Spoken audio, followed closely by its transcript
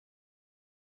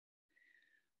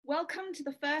Welcome to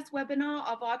the first webinar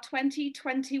of our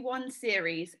 2021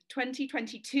 series,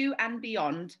 2022 and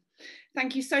beyond.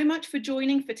 Thank you so much for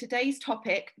joining for today's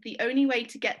topic, The Only Way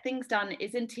to Get Things Done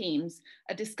is in Teams,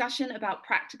 a discussion about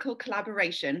practical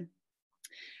collaboration.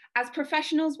 As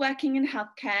professionals working in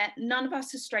healthcare, none of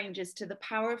us are strangers to the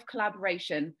power of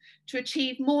collaboration to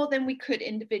achieve more than we could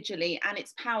individually and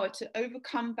its power to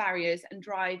overcome barriers and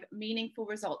drive meaningful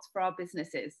results for our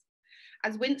businesses.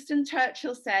 As Winston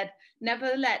Churchill said,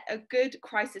 never let a good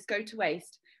crisis go to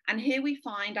waste. And here we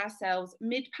find ourselves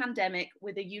mid-pandemic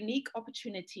with a unique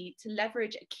opportunity to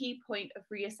leverage a key point of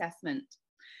reassessment.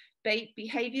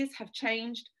 Behaviors have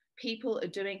changed, people are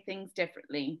doing things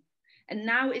differently. And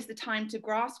now is the time to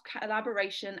grasp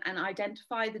collaboration and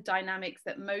identify the dynamics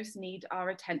that most need our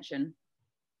attention.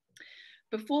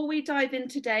 Before we dive in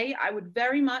today, I would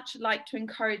very much like to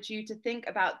encourage you to think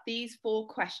about these 4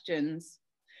 questions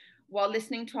while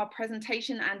listening to our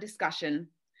presentation and discussion.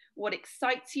 What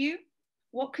excites you?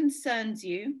 What concerns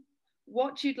you?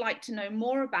 What you'd like to know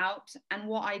more about? And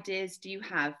what ideas do you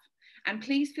have? And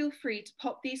please feel free to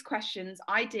pop these questions,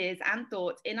 ideas, and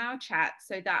thoughts in our chat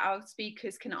so that our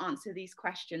speakers can answer these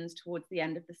questions towards the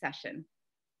end of the session.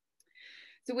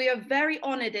 So we are very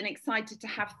honored and excited to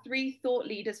have 3 thought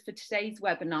leaders for today's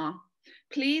webinar.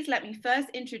 Please let me first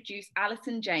introduce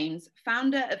Allisyn James,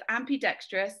 founder of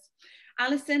Ambidextrous.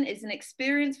 Allisyn is an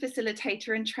experienced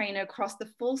facilitator and trainer across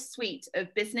the full suite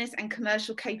of business and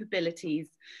commercial capabilities,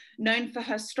 known for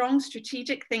her strong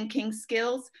strategic thinking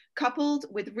skills, coupled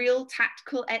with real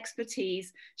tactical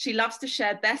expertise. She loves to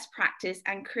share best practice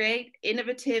and create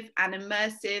innovative and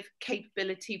immersive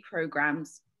capability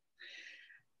programs.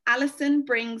 Allisyn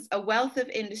brings a wealth of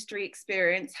industry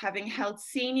experience, having held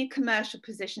senior commercial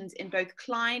positions in both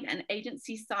client and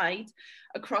agency side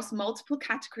across multiple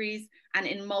categories and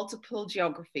in multiple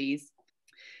geographies.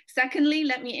 Secondly,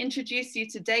 let me introduce you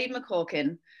to Dave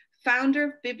McCorkin, founder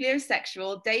of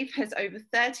Bibliosexual. Dave has over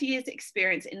 30 years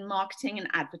experience in marketing and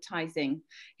advertising.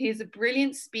 He is a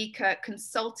brilliant speaker,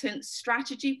 consultant,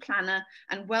 strategy planner,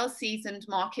 and well-seasoned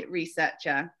market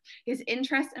researcher. His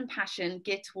interest and passion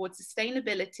gear towards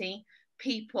sustainability,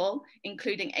 people,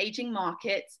 including aging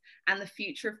markets, and the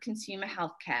future of consumer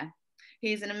healthcare.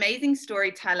 He is an amazing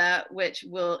storyteller, which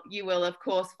you will of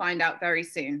course find out very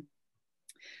soon.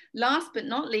 Last but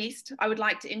not least, I would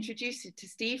like to introduce you to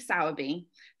Steve Sowerby,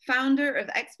 founder of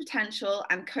Exponential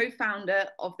and co-founder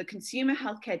of the Consumer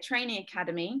Healthcare Training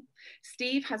Academy.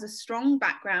 Steve has a strong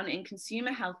background in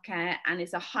consumer healthcare and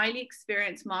is a highly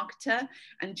experienced marketer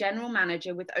and general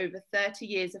manager with over 30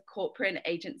 years of corporate and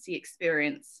agency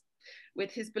experience.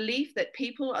 With his belief that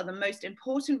people are the most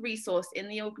important resource in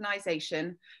the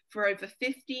organization, for over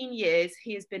 15 years,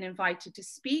 he has been invited to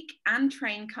speak and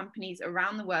train companies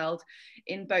around the world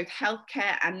in both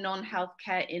healthcare and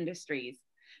non-healthcare industries.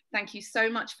 Thank you so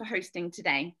much for hosting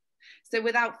today. So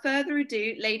without further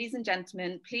ado, ladies and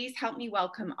gentlemen, please help me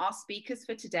welcome our speakers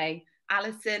for today,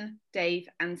 Allisyn, Dave,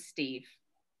 and Steve.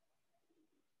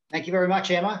 Thank you very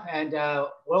much, Emma, and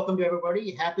welcome to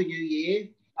everybody. Happy New Year.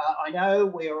 I know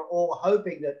we're all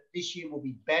hoping that this year will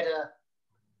be better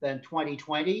than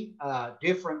 2020,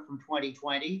 different from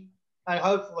 2020, and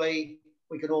hopefully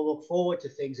we can all look forward to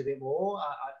things a bit more.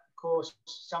 Of course,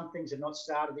 some things have not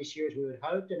started this year as we would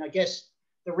hoped, and I guess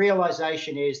the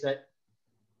realization is that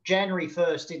January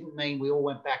 1st didn't mean we all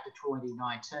went back to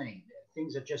 2019.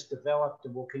 Things have just developed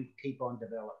and will keep on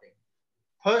developing.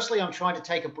 Personally, I'm trying to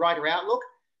take a brighter outlook.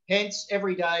 Hence,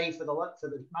 every day for the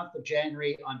month of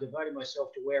January, I'm devoting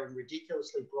myself to wearing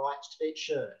ridiculously bright fit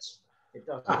shirts. It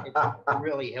doesn't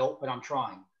really help, but I'm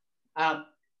trying.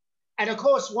 And of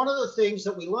course, one of the things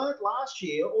that we learned last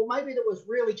year, or maybe that was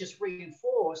really just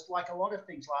reinforced, like a lot of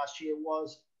things last year,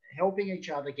 was helping each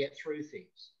other get through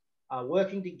things,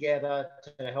 working together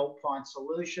to help find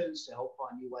solutions, to help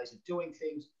find new ways of doing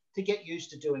things, to get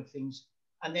used to doing things,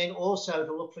 and then also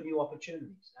to look for new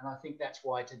opportunities. And I think that's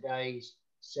why today's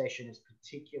session is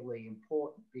particularly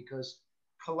important, because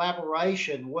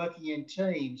collaboration, working in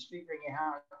teams, figuring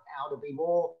out how to be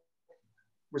more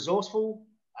resourceful,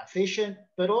 efficient,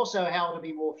 but also how to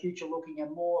be more future looking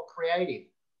and more creative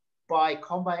by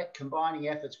combining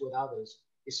efforts with others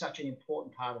is such an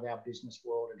important part of our business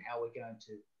world and how we're going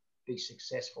to be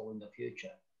successful in the future.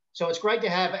 So it's great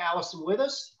to have Allisyn with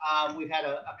us. We've had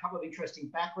a couple of interesting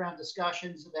background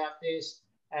discussions about this,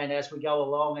 and as we go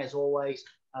along, as always,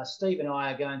 Steve and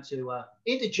I are going to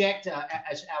interject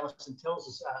as Allisyn tells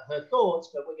us her thoughts,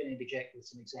 but we're going to interject with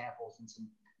some examples and some,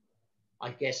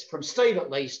 I guess, from Steve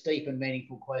at least, deep and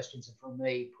meaningful questions, and from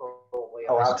me, probably we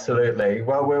Oh, are. absolutely.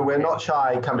 Well, we're not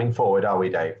shy coming forward, are we,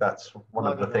 Dave? That's one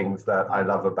of the things that I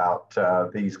love about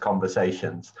these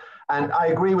conversations. And I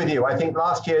agree with you. I think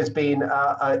last year has been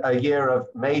a year of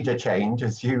major change,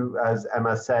 as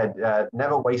Emma said,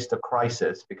 never waste a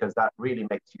crisis, because that really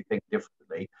makes you think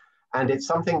differently. And it's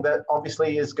something that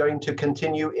obviously is going to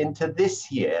continue into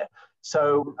this year.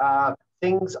 So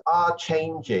things are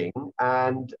changing.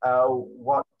 And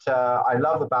what I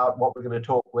love about what we're going to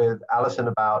talk with Allisyn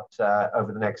about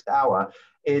over the next hour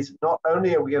is not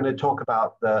only are we going to talk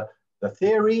about the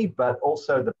theory, but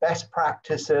also the best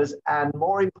practices, and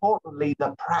more importantly,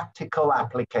 the practical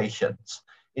applications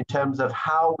in terms of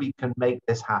how we can make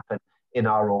this happen in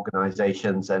our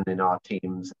organizations and in our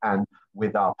teams and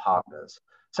with our partners.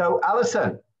 So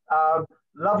Allisyn,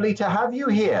 lovely to have you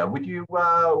here. Would you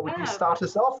start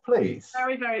us off, please?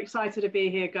 Very, very excited to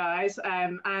be here, guys,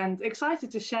 and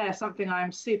excited to share something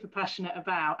I'm super passionate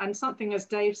about, and something, as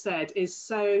Dave said, is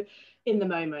so in the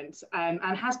moment and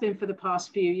has been for the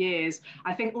past few years.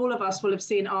 I think all of us will have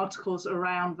seen articles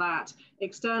around that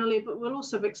externally, but we'll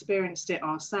also have experienced it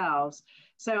ourselves.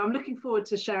 So I'm looking forward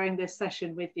to sharing this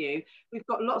session with you. We've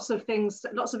got lots of things,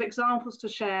 lots of examples to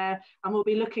share, and we'll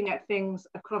be looking at things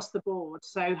across the board.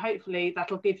 So hopefully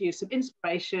that'll give you some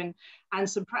inspiration and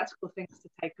some practical things to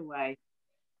take away.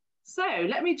 So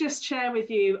let me just share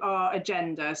with you our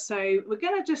agenda. So we're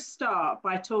going to just start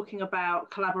by talking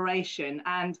about collaboration,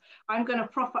 and I'm going to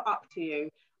proffer up to you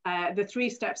the 3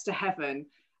 steps to heaven.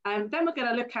 And then we're going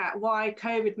to look at why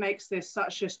COVID makes this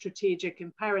such a strategic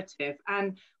imperative.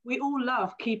 And we all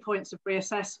love key points of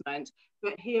reassessment,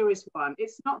 but here is one.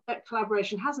 It's not that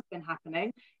collaboration hasn't been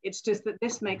happening, it's just that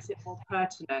this makes it more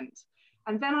pertinent.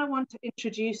 And then I want to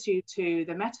introduce you to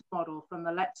the meta model from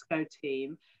the Let's Go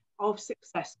team of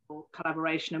successful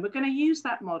collaboration. And we're going to use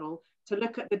that model to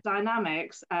look at the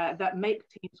dynamics that make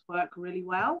teams work really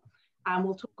well. And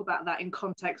we'll talk about that in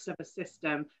context of a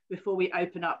system before we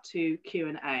open up to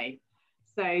Q&A.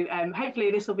 So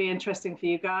hopefully this will be interesting for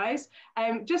you guys.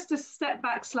 Just to step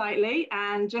back slightly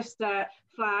and just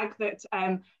flag that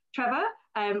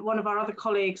Trevor, one of our other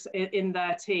colleagues in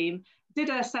their team, did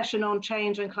a session on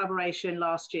change and collaboration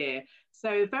last year.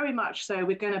 So very much so,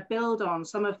 we're going to build on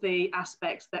some of the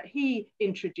aspects that he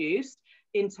introduced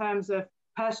in terms of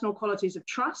personal qualities of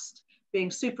trust being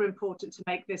super important to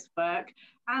make this work,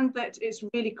 and that it's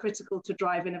really critical to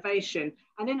drive innovation.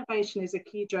 And innovation is a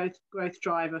key growth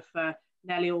driver for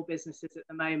nearly all businesses at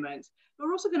the moment. But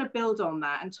we're also going to build on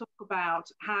that and talk about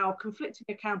how conflicting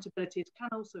accountabilities can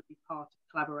also be part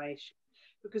of collaboration,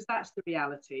 because that's the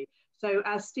reality. So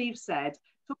as Steve said,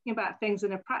 talking about things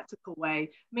in a practical way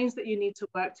means that you need to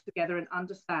work together and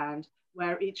understand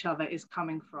where each other is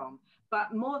coming from.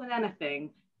 But more than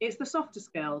anything, it's the softer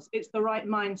skills, it's the right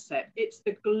mindset, it's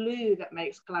the glue that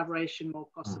makes collaboration more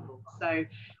possible. So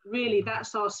really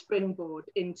that's our springboard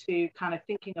into kind of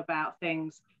thinking about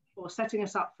things or setting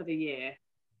us up for the year.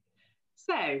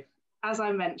 So as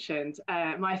I mentioned,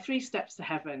 my 3 steps to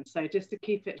heaven. So just to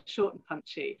keep it short and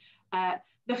punchy.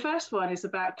 The first one is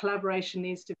about collaboration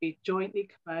needs to be jointly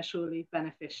commercially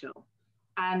beneficial.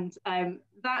 And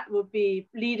that will be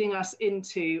leading us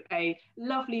into a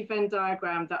lovely Venn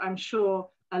diagram that I'm sure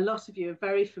a lot of you are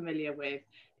very familiar with,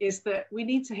 is that we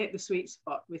need to hit the sweet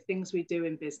spot with things we do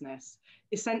in business.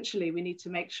 Essentially, we need to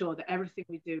make sure that everything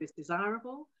we do is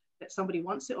desirable, that somebody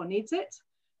wants it or needs it,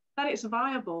 that it's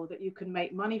viable, that you can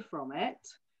make money from it,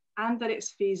 and that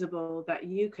it's feasible, that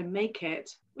you can make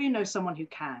it, well, you know someone who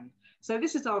can. So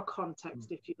this is our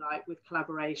context, if you like, with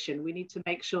collaboration. We need to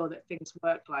make sure that things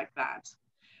work like that.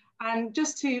 And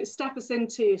just to step us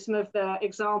into some of the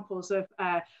examples of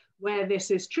where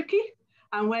this is tricky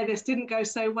and where this didn't go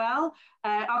so well,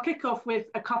 I'll kick off with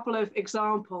a couple of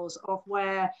examples of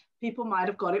where people might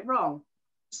have got it wrong.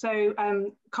 So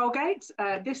Colgate,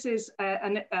 this is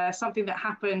something that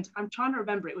happened, I'm trying to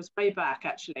remember, it was way back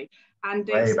actually. And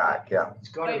way back, yeah. It's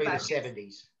got to be the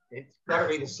 70s. It's got to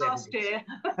be the 70s. Last year.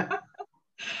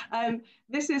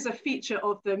 This is a feature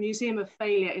of the Museum of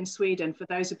Failure in Sweden, for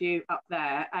those of you up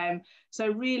there. So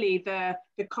really the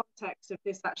context of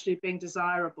this actually being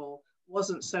desirable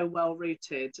wasn't so well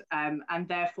rooted, and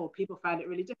therefore people found it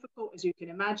really difficult, as you can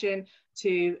imagine,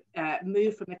 to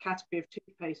move from the category of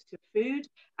toothpaste to food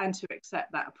and to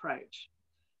accept that approach.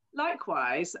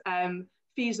 Likewise,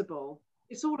 feasible.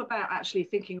 It's all about actually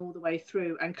thinking all the way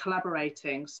through and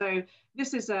collaborating. So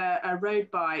this is a road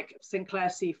bike, Sinclair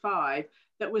C5,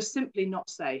 that was simply not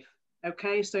safe.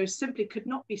 Okay, so simply could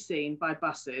not be seen by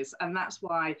buses, and that's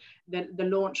why the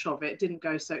launch of it didn't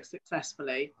go so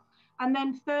successfully. And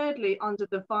then thirdly, under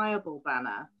the viable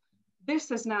banner,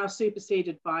 This is now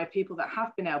superseded by people that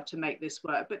have been able to make this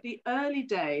work. But the early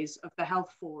days of the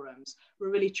health forums were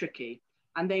really tricky,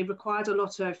 and they required a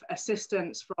lot of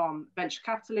assistance from venture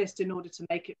capitalists in order to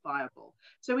make it viable.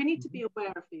 So we need to be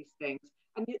aware of these things.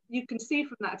 And you can see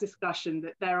from that discussion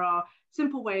that there are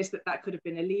simple ways that that could have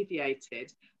been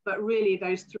alleviated, but really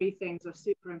those three things are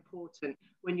super important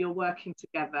when you're working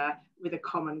together with a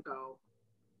common goal.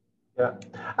 Yeah.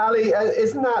 Ali,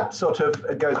 isn't that sort of,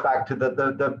 it goes back to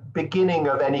the beginning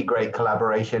of any great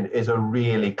collaboration is a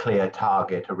really clear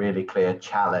target, a really clear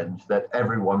challenge that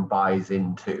everyone buys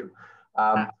into.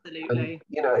 Absolutely. And,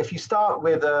 you know, if you start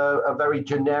with a very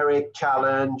generic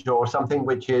challenge or something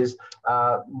which is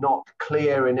not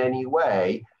clear in any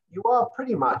way, you are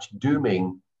pretty much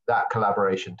dooming that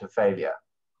collaboration to failure.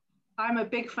 I'm a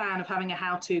big fan of having a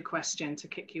how-to question to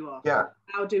kick you off. Yeah.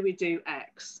 How do we do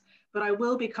X? But I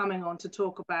will be coming on to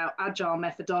talk about agile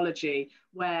methodology,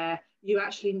 where you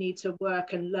actually need to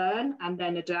work and learn and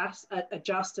then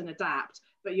adjust and adapt.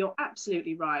 But you're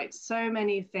absolutely right. So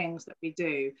many things that we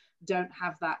do don't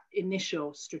have that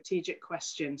initial strategic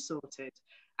question sorted.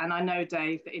 And I know,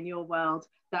 Dave, that in your world,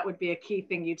 that would be a key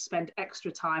thing you'd spend extra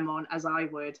time on, as I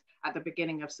would at the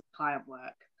beginning of some client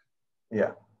work.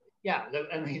 Yeah. Yeah.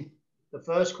 I mean, the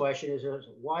first question is,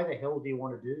 why the hell do you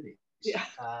want to do this? Yeah.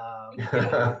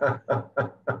 Yeah.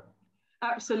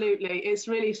 Absolutely. It's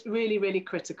really, really, really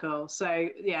critical. So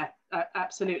yeah,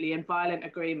 absolutely. In violent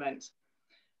agreement.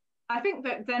 I think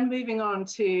that then moving on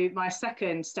to my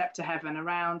second step to heaven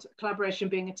around collaboration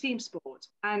being a team sport.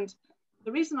 And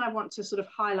the reason I want to sort of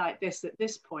highlight this at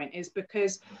this point is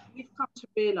because we've come to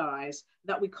realize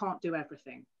that we can't do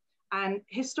everything. And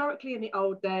historically, in the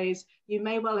old days, you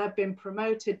may well have been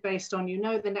promoted based on, you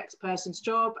know, the next person's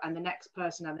job and the next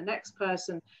person and the next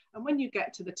person. And when you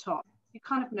get to the top, you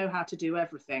kind of know how to do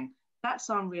everything. That's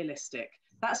unrealistic.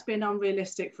 That's been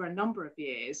unrealistic for a number of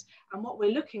years. And what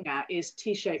we're looking at is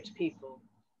T-shaped people.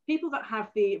 People that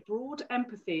have the broad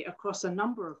empathy across a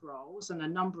number of roles and a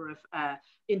number of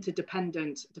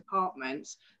interdependent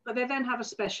departments, but they then have a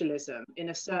specialism in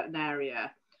a certain area.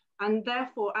 And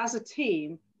therefore, as a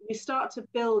team, we start to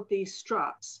build these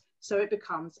struts so it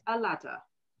becomes a ladder.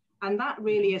 And that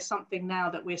really is something now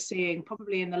that we're seeing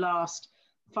probably in the last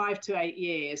 5 to 8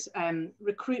 years.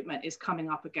 Recruitment is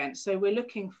coming up against. So we're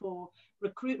looking for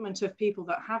recruitment of people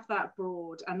that have that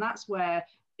broad, and that's where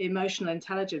emotional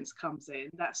intelligence comes in.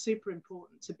 That's super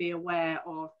important to be aware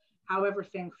of how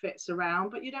everything fits around,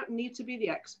 but you don't need to be the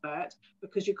expert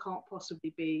because you can't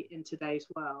possibly be in today's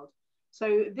world.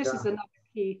 So this is another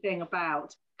key thing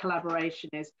about collaboration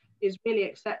is really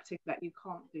accepting that you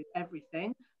can't do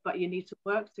everything, but you need to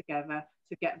work together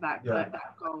to get that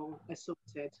goal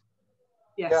sorted.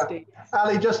 Yes, Steve.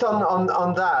 Ali, just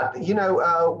on that, you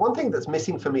know, one thing that's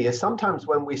missing for me is sometimes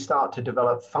when we start to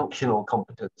develop functional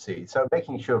competency, so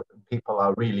making sure people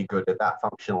are really good at that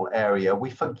functional area, we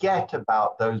forget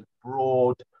about those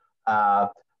broad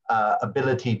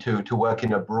ability to work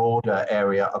in a broader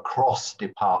area across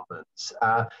departments.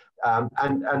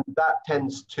 And that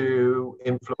tends to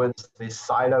influence this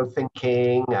silo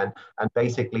thinking, and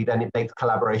basically then it makes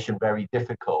collaboration very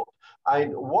difficult.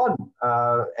 One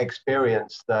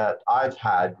experience that I've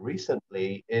had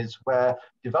recently is where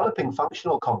developing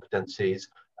functional competencies,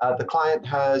 the client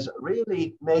has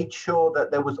really made sure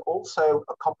that there was also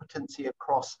a competency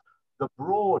across the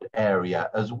broad area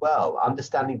as well,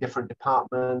 understanding different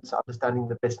departments, understanding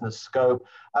the business scope.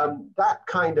 That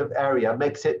kind of area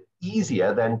makes it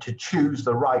easier then to choose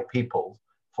the right people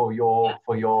for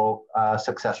your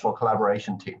successful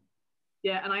collaboration team.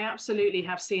 Yeah, and I absolutely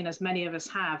have seen, as many of us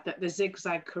have, that the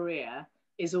zigzag career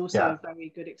is also a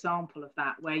very good example of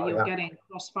that, where you're getting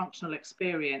cross-functional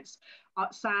experience.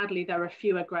 Sadly, there are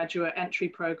fewer graduate entry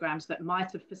programs that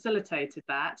might have facilitated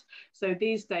that. So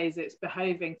these days it's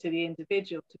behoving to the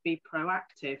individual to be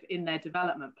proactive in their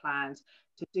development plans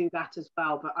to do that as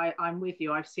well. But I'm with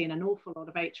you. I've seen an awful lot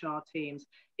of HR teams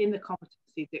in the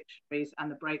competency dictionaries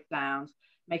and the breakdowns,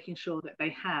 making sure that they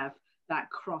have that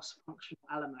cross-functional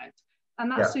element. And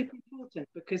that's super important,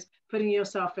 because putting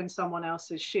yourself in someone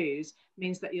else's shoes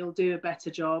means that you'll do a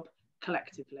better job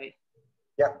collectively.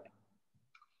 Yeah.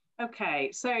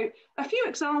 Okay, so a few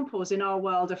examples in our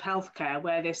world of healthcare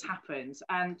where this happens,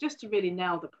 and just to really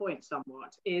nail the point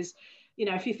somewhat is, you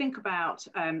know, if you think about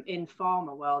in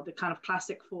pharma world, the kind of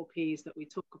classic 4 Ps that we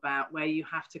talk about, where you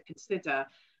have to consider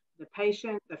the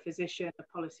patient, the physician, the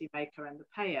policymaker, and the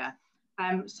payer.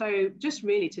 So just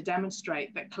really to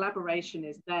demonstrate that collaboration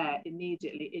is there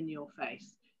immediately in your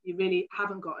face. you really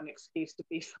haven't got an excuse to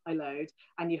be siloed,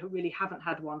 and you really haven't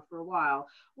had one for a while.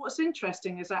 What's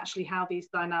interesting is actually how these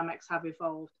dynamics have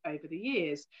evolved over the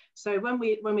years. So when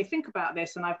we think about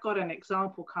this, and I've got an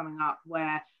example coming up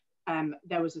where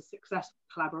there was a successful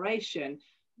collaboration,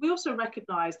 we also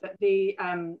recognize that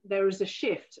there is a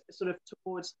shift sort of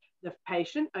towards the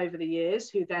patient over the years,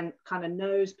 who then kind of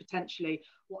knows potentially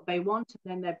what they want,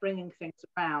 and then they're bringing things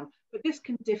around. But this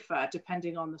can differ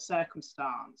depending on the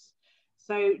circumstance.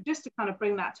 So just to kind of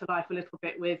bring that to life a little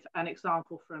bit with an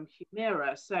example from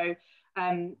Humira. So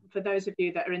for those of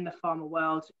you that are in the pharma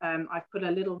world, I've put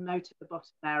a little note at the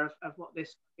bottom there of what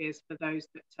this is for those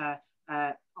that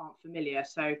aren't familiar.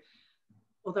 So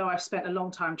although I've spent a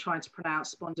long time trying to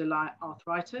pronounce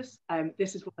spondyloarthritis,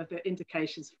 this is one of the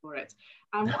indications for it.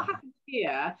 And what happens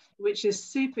here, which is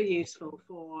super useful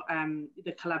for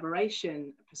the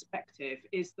collaboration perspective,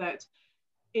 is that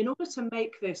in order to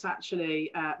make this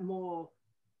actually more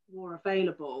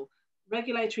available,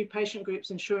 regulatory patient groups,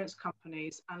 insurance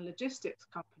companies, and logistics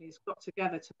companies got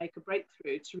together to make a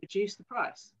breakthrough to reduce the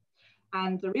price.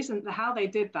 And the reason how they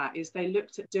did that is they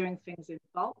looked at doing things in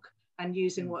bulk and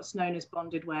using what's known as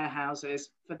bonded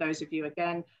warehouses. For those of you,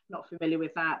 again, not familiar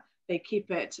with that, they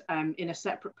keep it in a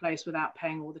separate place without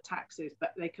paying all the taxes,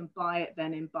 but they can buy it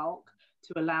then in bulk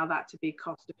to allow that to be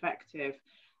cost effective.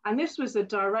 And this was a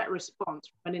direct response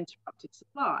from an interrupted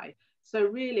supply. So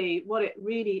really, what it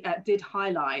really did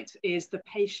highlight is the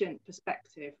patient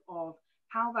perspective of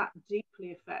how that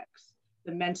deeply affects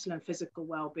the mental and physical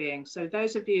well-being. So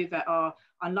those of you that are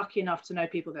unlucky enough to know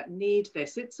people that need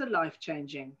this, it's a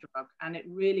life-changing drug, and it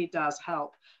really does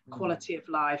help quality of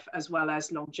life as well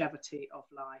as longevity of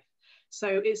life. So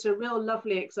it's a real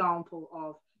lovely example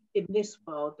of, in this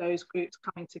world, those groups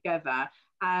coming together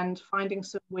and finding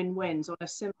some win-wins on a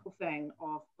simple thing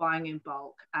of buying in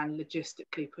bulk and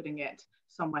logistically putting it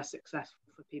somewhere successful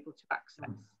for people to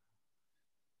access.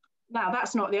 Now,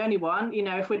 that's not the only one. You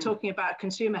know, if we're talking about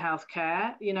consumer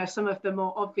healthcare, you know, some of the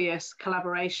more obvious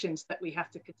collaborations that we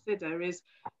have to consider is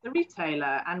the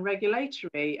retailer and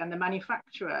regulatory and the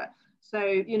manufacturer. So,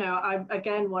 you know, I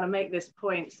again want to make this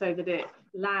point so that it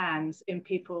lands in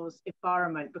people's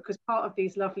environment, because part of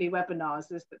these lovely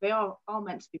webinars is that they are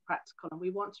meant to be practical, and we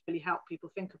want to really help people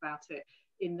think about it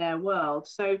in their world.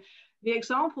 So the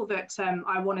example that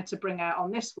I wanted to bring out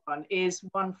on this one is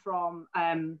one from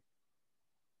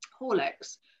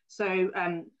Horlicks. So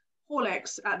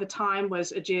Horlicks at the time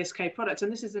was a GSK product,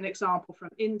 and this is an example from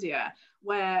India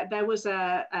where there was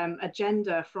a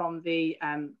agenda from the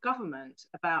government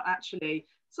about actually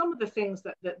some of the things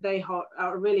that they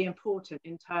are really important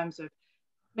in terms of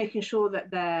making sure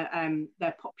that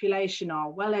their population are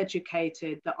well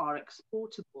educated, that are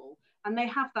exportable, and they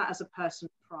have that as a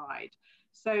personal pride.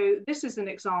 So this is an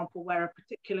example where a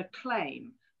particular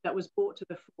claim that was brought to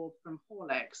the fore from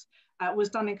Horlicks was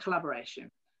done in collaboration.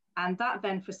 And that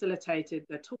then facilitated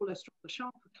the taller, stronger,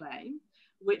 sharper claim,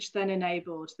 which then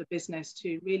enabled the business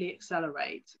to really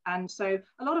accelerate. And so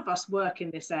a lot of us work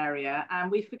in this area,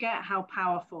 and we forget how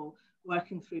powerful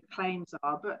working through claims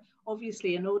are. But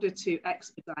obviously, in order to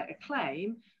expedite a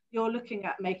claim, you're looking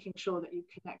at making sure that you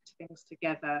connect things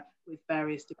together with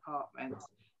various departments.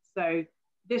 So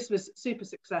this was super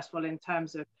successful in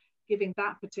terms of giving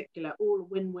that particular all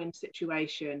win-win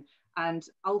situation and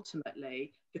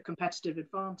ultimately the competitive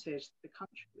advantage the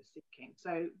country was seeking.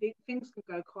 So things can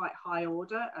go quite high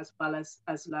order as well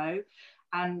as low.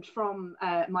 And from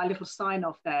my little sign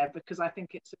off there, because I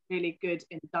think it's a really good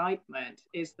indictment,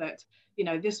 is that, you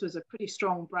know, this was a pretty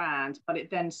strong brand, but it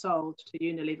then sold to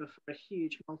Unilever for a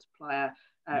huge multiplier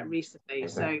recently.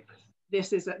 So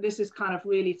this is kind of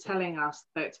really telling us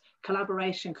that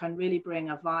collaboration can really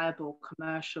bring a viable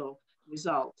commercial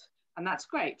result. And that's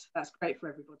great. That's great for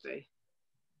everybody.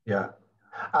 Yeah.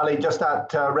 Ali, just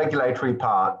that regulatory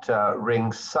part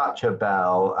rings such a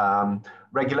bell.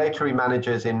 Regulatory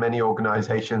managers in many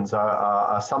organizations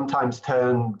are sometimes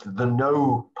termed the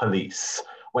no police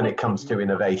when it comes to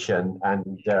innovation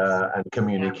and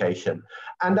communication.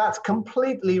 Yeah. And that's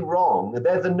completely wrong.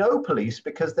 They're the no police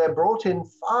because they're brought in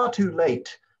far too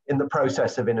late in the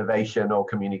process of innovation or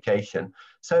communication.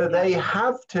 So they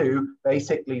have to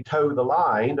basically toe the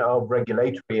line of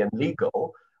regulatory and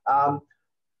legal.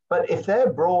 But if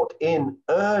they're brought in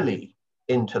early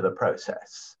into the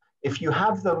process, if you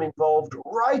have them involved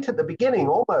right at the beginning,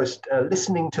 almost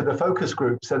listening to the focus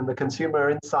groups and the consumer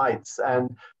insights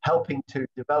and helping to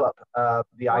develop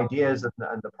the ideas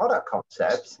and the product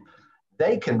concepts,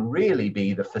 they can really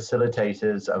be the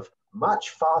facilitators of much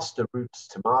faster routes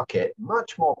to market,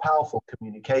 much more powerful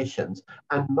communications,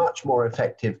 and much more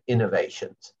effective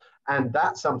innovations. And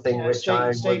that's something which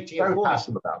I'm very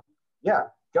passionate about. Yeah.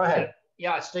 Go ahead.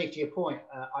 Yeah, Steve, to your point,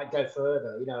 I'd go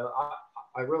further. You know,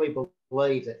 I really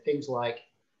believe that things like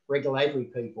regulatory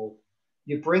people,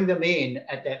 you bring them in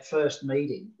at that first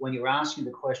meeting when you're asking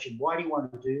the question, why do you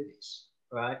want to do this,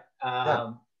 right?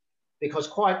 Because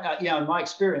quite, you know, in my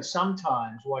experience,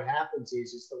 sometimes what happens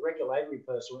is the regulatory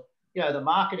person, you know, the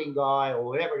marketing guy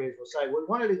or whoever it is will say, we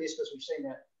want to do this because we've seen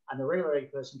that, and the regulatory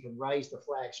person can raise the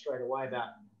flag straight away about,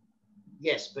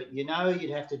 yes, but you know,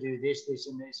 you'd have to do this, this,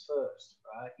 and this first,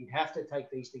 right? You'd have to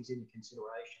take these things into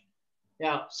consideration.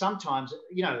 Now, sometimes,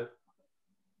 you know,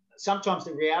 sometimes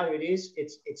the reality is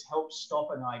it's helped stop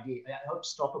an idea, it helps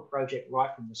stop a project right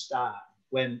from the start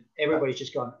when everybody's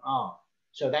just gone, oh,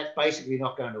 so that's basically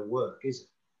not going to work, is it?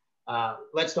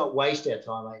 Let's not waste our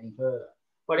time any further.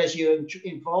 But as you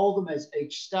involve them as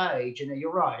each stage, and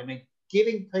you're right, I mean,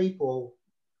 giving people,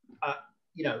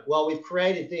 you know, well, we've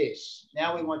created this,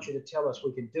 now we want you to tell us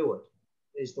we can do it,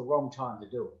 is the wrong time to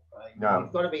do it, right? No.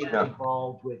 You've got to be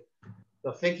involved with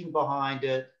the thinking behind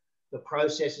it, the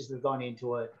processes that have gone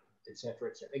into it, et cetera,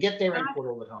 et cetera. They get their input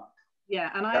all the time. Yeah,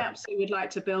 and I absolutely would like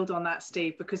to build on that,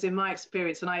 Steve, because in my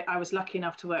experience, and I was lucky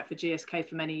enough to work for GSK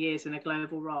for many years in a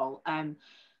global role,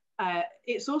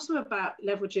 it's also about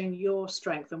leveraging your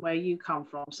strength and where you come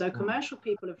from. So commercial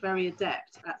people are very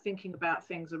adept at thinking about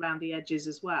things around the edges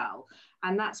as well.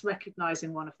 And that's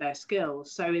recognizing one of their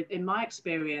skills. So in my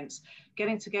experience,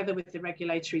 getting together with the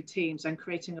regulatory teams and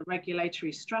creating a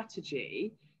regulatory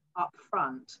strategy up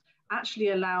front actually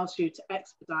allows you to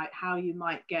expedite how you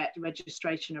might get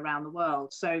registration around the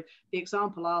world. So the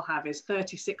example I'll have is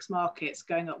 36 markets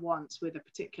going at once with a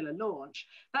particular launch.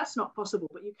 That's not possible,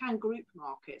 but you can group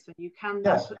markets and you can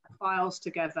put files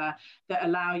together that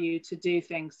allow you to do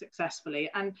things successfully.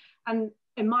 And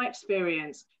in my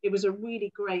experience, it was a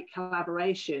really great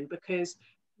collaboration because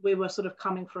we were sort of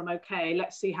coming from, okay,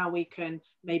 let's see how we can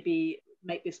maybe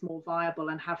make this more viable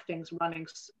and have things running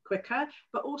quicker,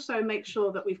 but also make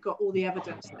sure that we've got all the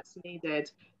evidence that's needed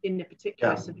in the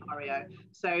particular scenario.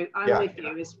 So I'm with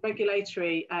you, is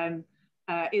regulatory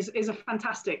is a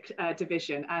fantastic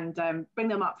division, and bring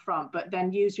them up front, but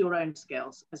then use your own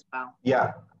skills as well.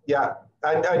 Yeah.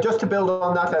 And just to build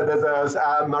on that, there's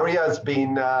Maria's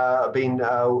been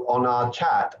on our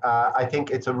chat. I think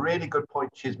it's a really good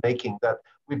point she's making, that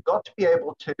we've got to be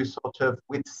able to sort of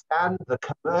withstand the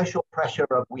commercial pressure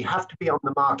of we have to be on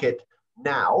the market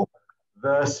now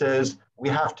versus we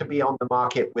have to be on the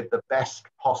market with the best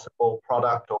possible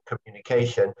product or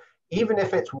communication, even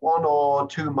if it's 1 or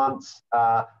 2 months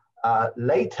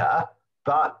later,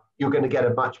 but you're going to get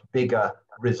a much bigger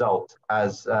result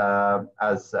as a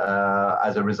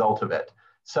result of it.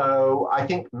 So I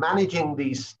think managing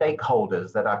these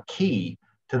stakeholders that are key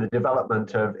to the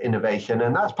development of innovation,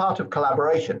 and that's part of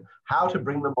collaboration, how to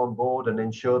bring them on board and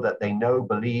ensure that they know,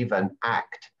 believe, and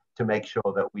act to make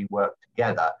sure that we work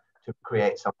together to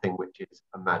create something which is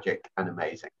magic and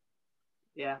amazing.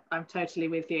 Yeah, I'm totally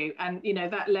with you. And, you know,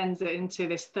 that lends it into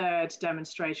this third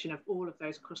demonstration of all of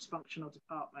those cross-functional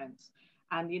departments.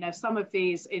 And, you know, some of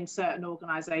these in certain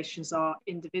organizations are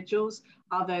individuals,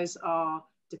 others are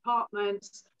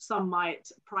departments, some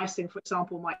pricing, for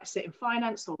example, might sit in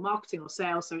finance or marketing or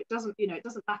sales. So it doesn't, you know, it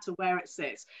doesn't matter where it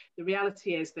sits. The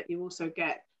reality is that you also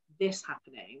get this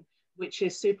happening, which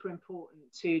is super important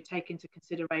to take into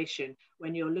consideration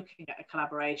when you're looking at a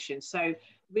collaboration. So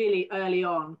really early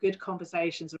on, good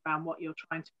conversations around what you're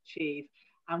trying to achieve.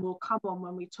 And we'll come on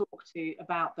when we talk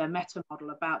about the meta model,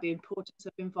 about the importance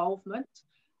of involvement,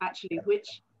 actually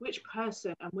which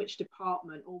person and which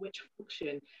department or which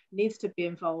function needs to be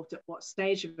involved at what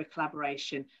stage of a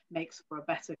collaboration makes for a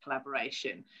better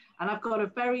collaboration. And I've got a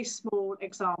very small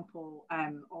example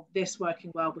of this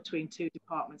working well between 2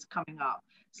 departments coming up,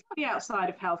 slightly outside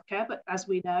of healthcare, but as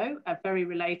we know, are very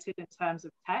related in terms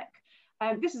of tech.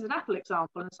 This is an Apple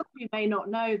example, and some of you may not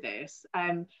know this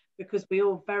because we're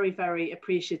all very, very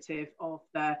appreciative of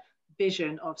the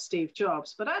vision of Steve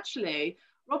Jobs. But actually,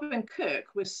 Robin Cook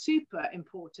was super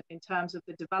important in terms of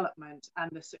the development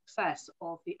and the success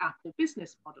of the Apple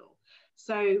business model.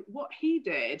 So what he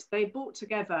did, they brought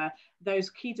together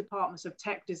those key departments of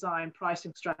tech design,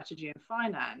 pricing strategy, and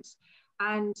finance,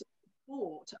 and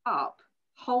brought up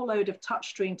a whole load of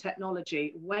touchscreen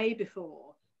technology way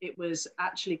before it was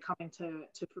actually coming to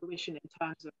fruition in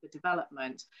terms of the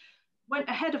development. Went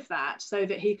ahead of that so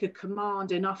that he could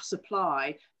command enough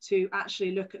supply to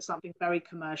actually look at something very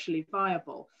commercially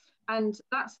viable. And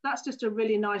that's just a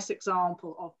really nice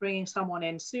example of bringing someone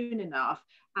in soon enough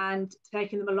and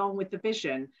taking them along with the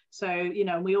vision. So, you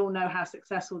know, we all know how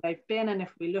successful they've been. And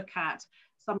if we look at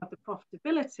some of the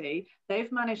profitability,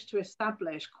 they've managed to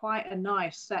establish quite a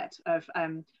nice set of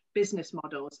business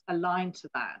models aligned to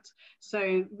that.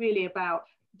 So really about,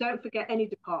 don't forget any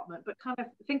department, but kind of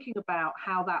thinking about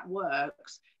how that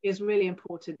works is really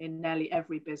important in nearly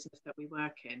every business that we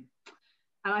work in.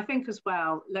 And I think as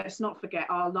well, let's not forget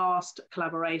our last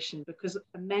collaboration, because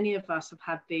many of us have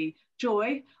had the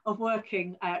joy of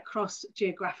working cross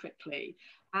geographically.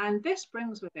 And this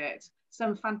brings with it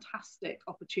some fantastic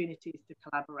opportunities to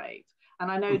collaborate.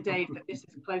 And I know, Dave, that this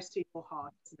is close to your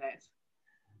heart, isn't it?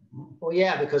 Well,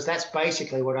 yeah, because that's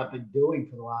basically what I've been doing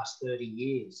for the last 30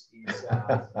 years. Is,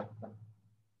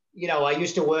 you know, I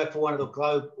used to work for one of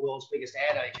the world's biggest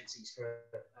ad agencies for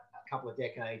a couple of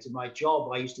decades. And my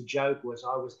job, I used to joke, was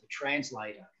I was the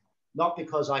translator, not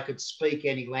because I could speak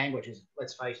any languages.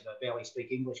 Let's face it, I barely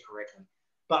speak English correctly,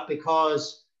 but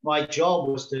because my job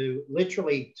was to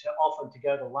literally often to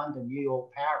go to London, New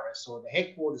York, Paris, or the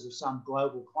headquarters of some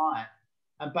global client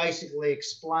and basically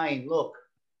explain, look,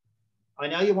 I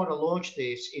know you want to launch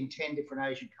this in 10 different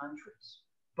Asian countries,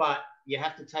 but you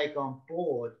have to take on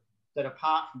board that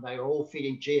apart from they are all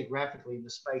fitting geographically in the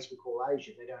space we call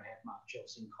Asia, they don't have much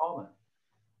else in common.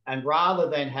 And rather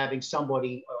than having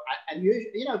somebody, and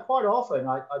you know, quite often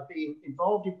I'd be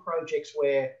involved in projects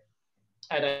where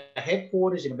at a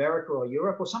headquarters in America or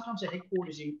Europe, or sometimes a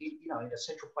headquarters in a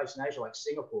central place in Asia like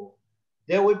Singapore,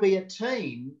 there would be a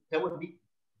team that would be,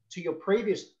 to your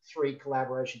previous 3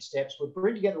 collaboration steps, would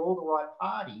bring together all the right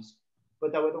parties,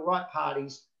 but they were the right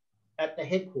parties at the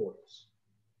headquarters.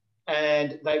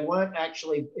 And they weren't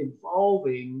actually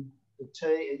involving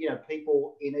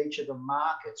people in each of the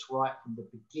markets right from the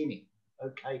beginning,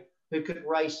 okay, who could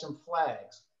raise some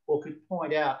flags or could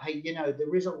point out, hey, you know,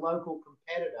 there is a local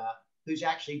competitor who's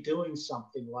actually doing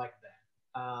something like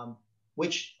that,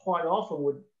 which quite often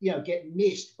would, you know, get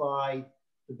missed by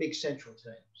the big central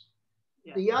teams.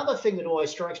 Yeah. The other thing that always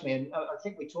strikes me, and I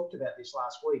think we talked about this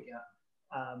last week,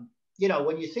 you know,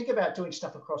 when you think about doing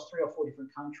stuff across 3 or 4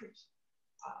 different countries,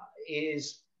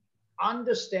 is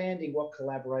understanding what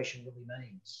collaboration really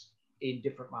means in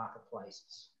different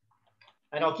marketplaces.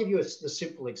 And I'll give you the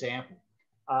simple example.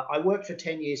 I worked for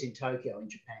 10 years in Tokyo in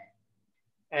Japan.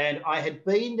 And I had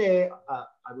been there,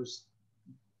 I was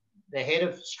the head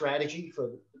of strategy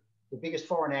for the biggest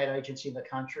foreign ad agency in the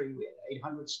country. We had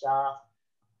 800 staff.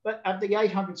 But of the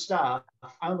 800 staff,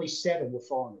 only 7 were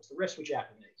foreigners. The rest were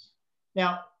Japanese.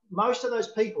 Now, most of those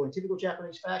people in typical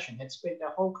Japanese fashion had spent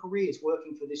their whole careers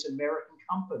working for this American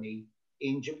company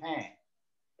in Japan.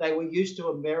 They were used to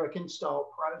American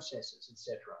style processes,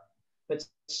 etc. But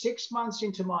 6 months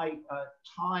into my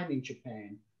time in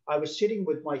Japan, I was sitting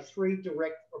with my 3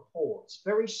 direct reports,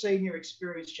 very senior,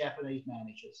 experienced Japanese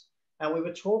managers. And we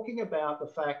were talking about the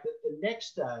fact that the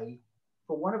next day,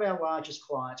 for one of our largest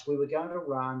clients, we were going to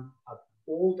run an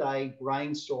all-day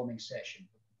brainstorming session.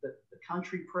 The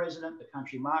country president, the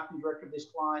country marketing director of this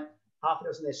client, half a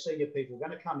dozen of their senior people were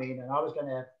going to come in, and I was going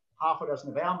to have half a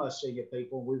dozen of our most senior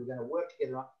people, and we were going to work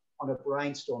together on a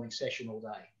brainstorming session all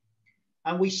day.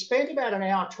 And we spent about an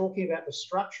hour talking about the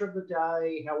structure of the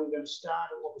day, how we were going to start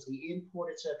it, what was the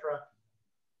input, etc.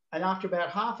 And after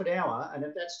about half an hour, and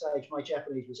at that stage, my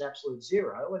Japanese was absolute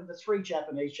 0, and the 3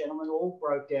 Japanese gentlemen all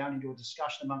broke down into a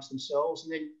discussion amongst themselves,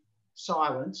 and then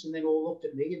silence, and then all looked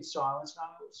at me in silence.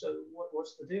 Oh, so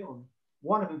what's the deal? And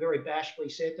one of them very bashfully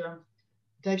said,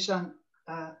 Dave-san,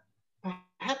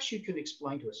 perhaps you could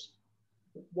explain to us,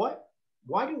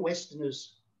 why do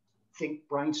Westerners think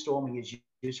brainstorming is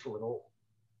useful at all?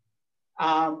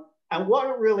 And what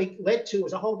it really led to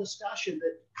was a whole discussion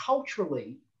that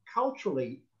culturally,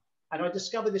 and I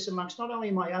discovered this amongst not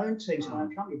only my own teams in my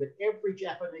own company, but every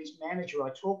Japanese manager I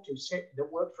talked to said that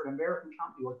worked for an American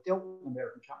company or dealt with an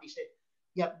American company said,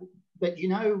 yeah, but you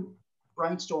know,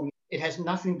 brainstorming, it has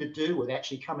nothing to do with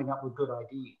actually coming up with good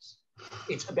ideas.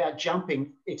 It's about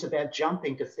jumping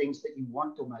to things that you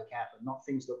want to make happen, not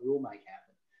things that will make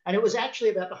happen. And it was actually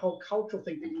about the whole cultural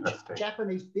thing that in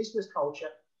Japanese business culture,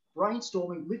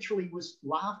 brainstorming literally was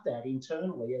laughed at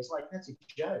internally as like, that's a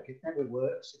joke, it never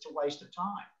works, it's a waste of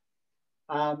time.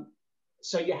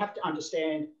 So you have to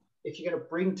understand, if you're going to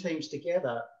bring teams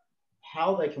together,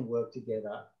 how they can work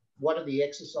together, what are the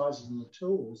exercises and the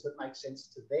tools that make sense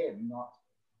to them,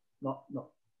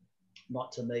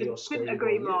 not to me or Steve. Couldn't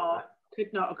agree more.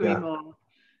 Could not agree more.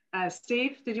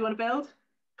 Steve, did you want to build?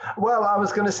 Well, I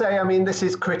was going to say, I mean, this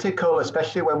is critical,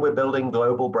 especially when we're building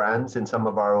global brands in some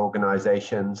of our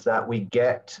organizations, that we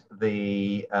get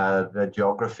the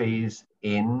geographies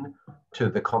in to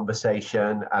the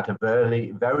conversation at a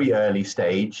very early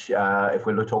stage, if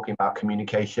we're talking about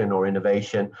communication or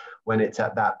innovation, when it's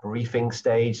at that briefing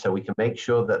stage, so we can make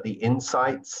sure that the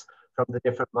insights from the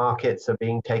different markets are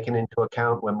being taken into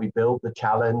account when we build the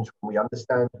challenge, when we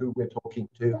understand who we're talking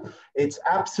to. It's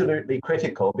absolutely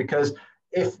critical, because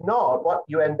if not, what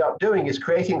you end up doing is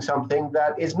creating something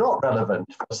that is not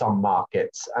relevant for some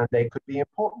markets, and they could be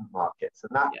important markets,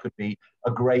 and that could be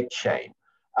a great shame.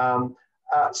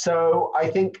 So I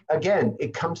think, again,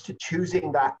 it comes to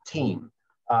choosing that team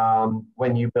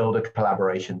when you build a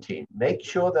collaboration team. Make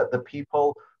sure that the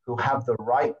people who have the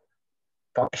right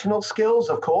functional skills,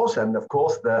 of course, and of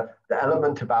course the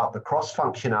element about the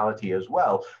cross-functionality as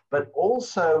well, but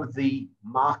also the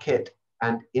market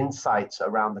and insights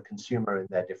around the consumer in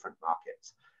their different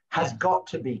markets has got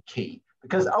to be key.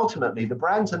 Because ultimately, the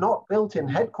brands are not built in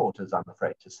headquarters, I'm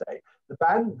afraid to say.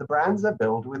 The brands are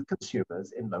built with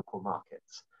consumers in local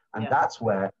markets. And that's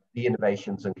where the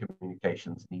innovations and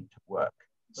communications need to work.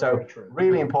 So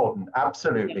really important,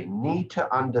 absolutely. Need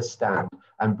to understand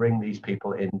and bring these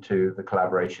people into the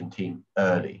collaboration team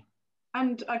early.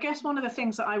 And I guess one of the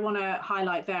things that I want to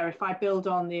highlight there, if I build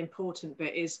on the important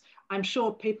bit, is I'm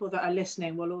sure people that are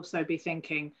listening will also be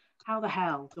thinking, how the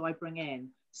hell do I bring in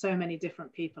so many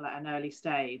different people at an early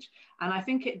stage? And I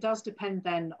think it does depend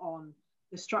then on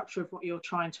the structure of what you're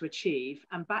trying to achieve.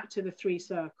 And back to the 3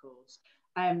 circles,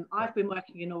 I've been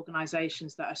working in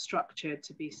organizations that are structured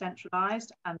to be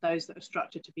centralized and those that are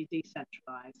structured to be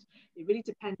decentralized. It really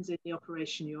depends in the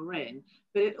operation you're in,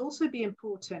 but it'd also be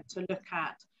important to look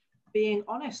at being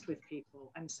honest with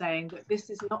people and saying that this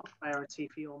is not a priority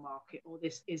for your market, or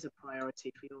this is a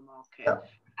priority for your market.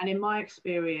 And in my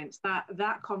experience,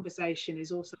 that conversation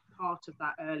is also part of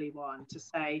that early one, to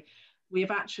say, we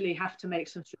actually have to make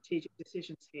some strategic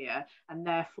decisions here, and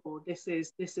therefore this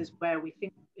is where we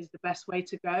think is the best way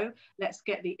to go. Let's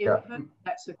get the input,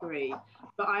 let's agree.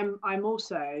 But I'm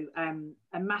also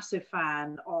a massive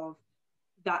fan of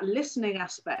that listening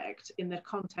aspect in the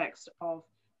context of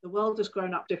the world has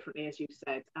grown up differently, as you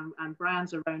said, and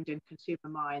brands are owned in consumer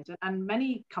minds. And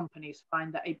many companies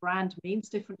find that a brand means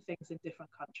different things in different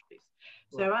countries.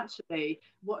 So actually,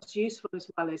 what's useful as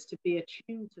well is to be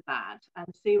attuned to that and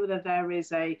see whether there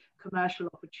is a commercial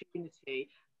opportunity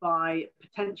by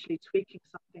potentially tweaking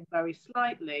something very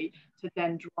slightly to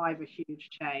then drive a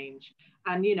huge change.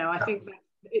 And, you know, I think that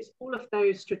it's all of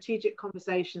those strategic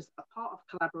conversations that are part of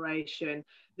collaboration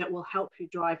that will help you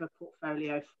drive a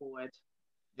portfolio forward.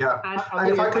 Yeah,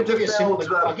 I'll give you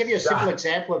a simple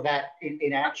example of that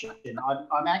in action.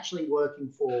 I'm actually working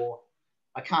for,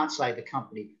 I can't say the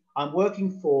company, I'm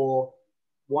working for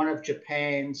one of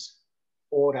Japan's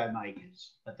automakers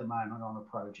at the moment on a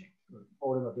project,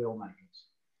 automobile makers.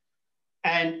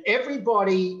 And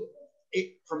everybody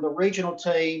from the regional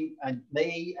team and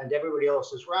me and everybody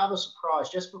else was rather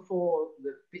surprised just before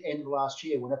the end of last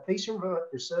year when a piece of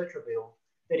research revealed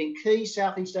that in key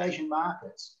Southeast Asian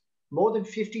markets, more than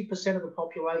 50% of the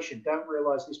population don't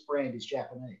realise this brand is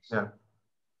Japanese. Yeah.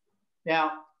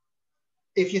 Now,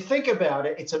 if you think about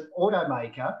it, it's an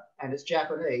automaker and it's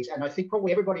Japanese, and I think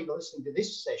probably everybody listening to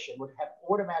this session would have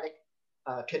automatic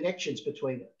connections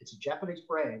between it. It's a Japanese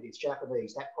brand, it's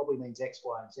Japanese, that probably means X,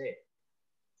 Y, and Z.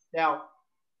 Now,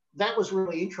 that was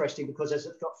really interesting because as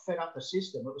it got fed up the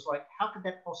system, it was like, how could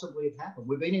that possibly have happened?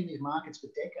 We've been in these markets for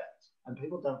decades and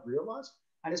people don't realise.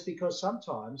 And it's because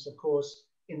sometimes, of course,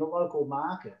 in the local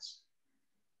markets,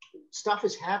 stuff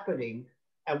is happening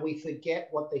and we forget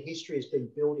what the history has been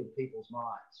built in people's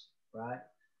minds, right?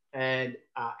 And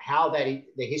how the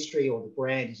history or the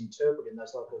brand is interpreted in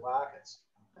those local markets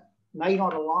may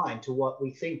not align to what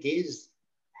we think is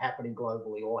happening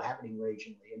globally or happening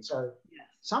regionally. And so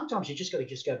sometimes you just got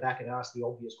to go back and ask the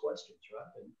obvious questions, right?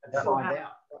 And find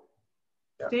out.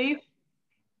 Steve?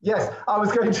 Yes, I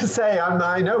was going to say,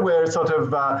 I know we're sort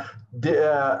of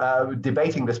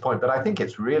debating this point, but I think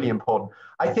it's really important.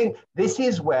 I think this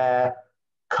is where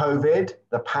COVID,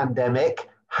 the pandemic,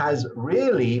 has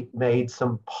really made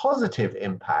some positive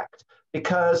impact,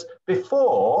 because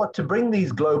before, to bring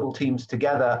these global teams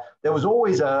together, there was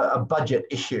always a budget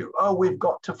issue. Oh, we've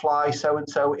got to fly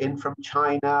so-and-so in from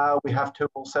China. We have to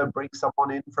also bring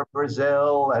someone in from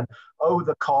Brazil, and oh,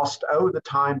 the cost, oh, the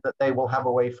time that they will have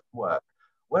away from work.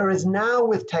 Whereas now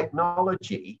with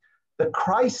technology, the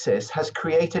crisis has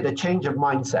created a change of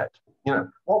mindset. You know,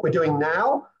 what we're doing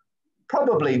now,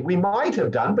 probably we might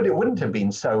have done, but it wouldn't have been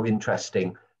so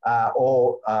interesting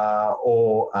or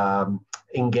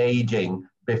engaging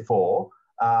before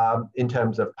in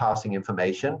terms of passing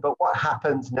information. But what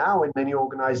happens now in many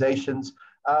organizations,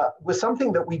 was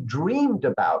something that we dreamed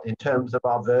about in terms of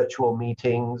our virtual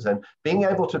meetings and being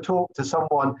able to talk to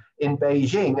someone in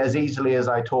Beijing as easily as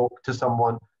I talk to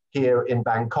someone here in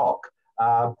Bangkok.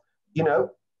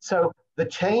 So the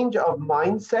change of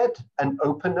mindset and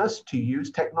openness to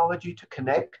use technology to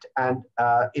connect, and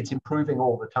it's improving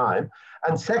all the time.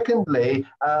 And secondly,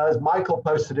 as Michael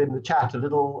posted in the chat a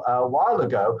little while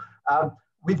ago,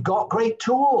 we've got great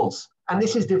tools, and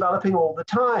this is developing all the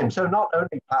time. So not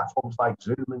only platforms like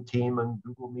Zoom and Team and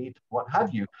Google Meet, what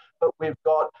have you, but we've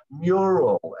got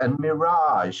Mural and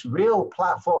Mirage, real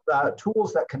platform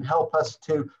tools that can help us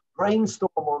to brainstorm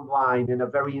online in a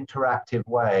very interactive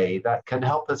way, that can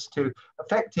help us to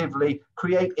effectively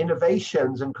create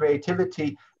innovations and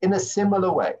creativity in a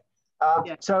similar way.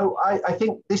 So I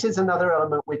think this is another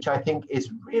element which I think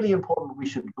is really important. We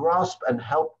should grasp and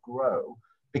help grow,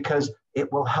 because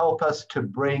it will help us to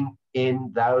bring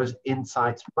in those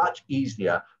insights much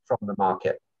easier from the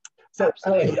market. So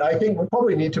I think we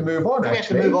probably need to move on. We have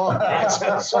to move on.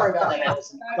 Sorry about that,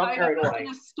 Allisyn. I'm going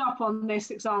to stop on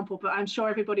this example, but I'm sure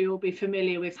everybody will be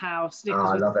familiar with how Snickers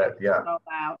I love it. Yeah. rolled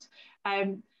out.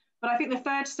 But I think the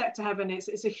third step to heaven is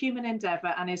it's a human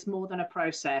endeavor and is more than a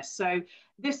process. So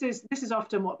this is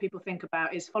often what people think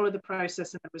about is follow the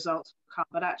process and the results will come,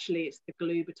 but actually it's the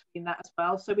glue between that as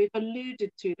well. So we've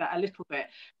alluded to that a little bit,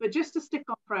 but just to stick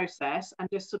on process and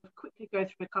just sort of quickly go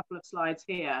through a couple of slides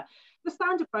here. The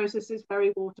standard process is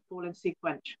very waterfall and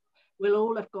sequential. We'll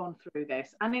all have gone through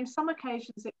this, and in some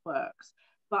occasions it works.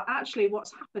 But actually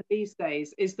what's happened these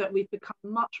days is that we've become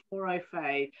much more au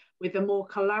fait with a more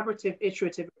collaborative,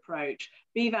 iterative approach,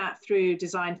 be that through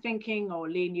design thinking or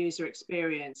lean user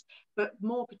experience, but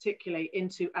more particularly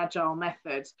into agile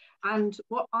methods. And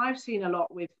what I've seen a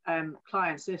lot with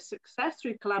clients is success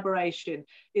through collaboration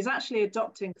is actually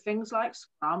adopting things like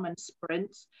Scrum and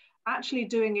sprints, actually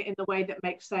doing it in the way that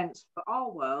makes sense for our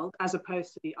world as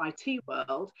opposed to the IT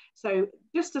world. So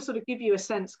just to sort of give you a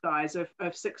sense, guys, of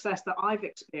success that I've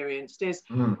experienced is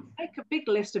make a big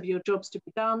list of your jobs to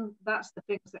be done. That's the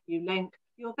things that you link.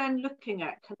 You're then looking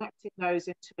at connecting those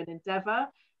into an endeavor.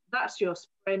 That's your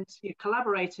sprint, you're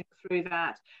collaborating through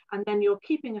that, and then you're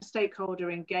keeping a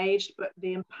stakeholder engaged, but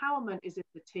the empowerment is in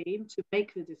the team to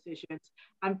make the decisions,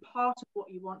 and part of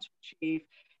what you want to achieve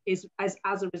is as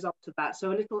a result of that.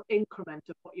 So a little increment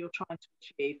of what you're trying to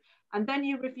achieve. And then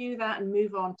you review that and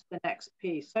move on to the next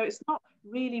piece. So it's not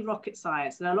really rocket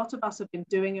science. And a lot of us have been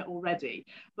doing it already.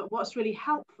 But what's really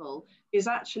helpful is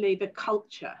actually the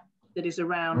culture that is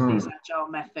around these agile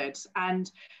methods.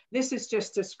 And this is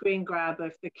just a screen grab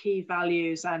of the key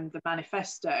values and the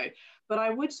manifesto. But I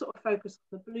would sort of focus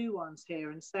on the blue ones here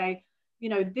and say, you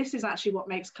know, this is actually what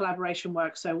makes collaboration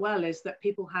work so well, is that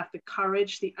people have the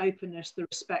courage, the openness, the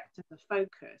respect, and the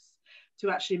focus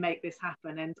to actually make this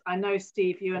happen. And I know,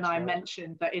 Steve, you and I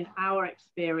mentioned that in our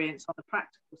experience on the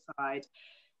practical side,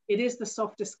 it is the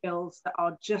softer skills that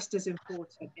are just as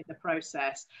important in the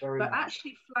process. But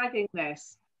actually flagging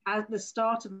this at the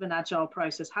start of an agile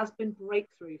process has been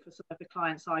breakthrough for some of the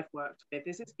clients I've worked with.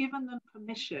 Is it's given them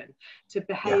permission to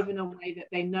behave in a way that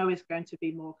they know is going to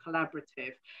be more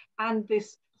collaborative. And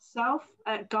this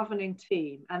self-governing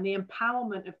team and the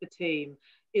empowerment of the team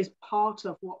is part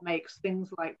of what makes things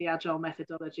like the agile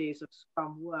methodologies of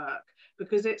Scrum work,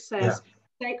 because it says,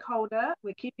 stakeholder,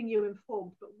 we're keeping you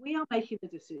informed, but we are making the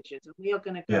decisions and we are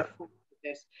going to go forward with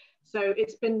this. So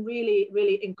it's been really,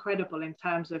 really incredible in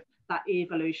terms of that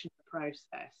evolution of the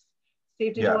process.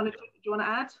 Steve, do you want to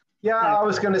add? Yeah, no. I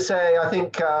was going to say, I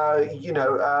think,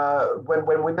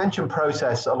 when we mention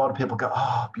process, a lot of people go,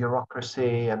 oh,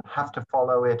 bureaucracy and have to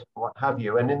follow it, what have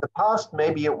you. And in the past,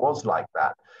 maybe it was like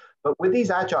that. But with these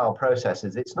agile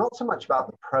processes, it's not so much about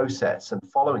the process and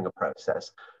following a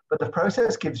process, but the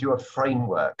process gives you a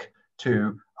framework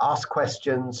to ask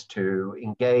questions, to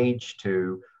engage,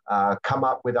 to come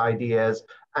up with ideas,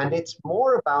 and it's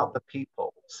more about the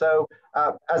people. So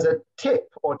as a tip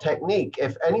or technique,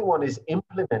 if anyone is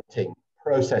implementing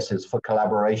processes for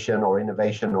collaboration or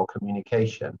innovation or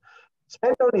communication,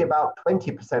 spend only about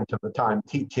 20% of the time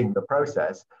teaching the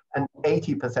process and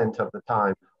 80% of the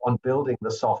time on building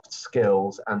the soft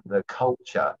skills and the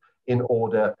culture in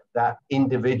order that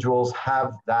individuals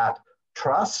have that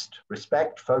trust,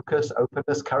 respect, focus,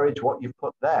 openness, courage, what you've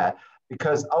put there.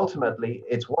 Because ultimately,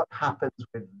 it's what happens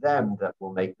with them that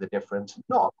will make the difference,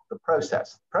 not the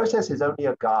process. The process is only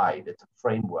a guide, it's a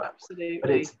framework. Absolutely.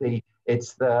 But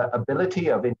it's the ability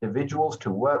of individuals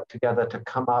to work together to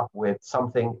come up with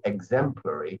something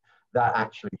exemplary that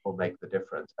actually will make the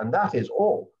difference. And that is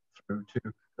all through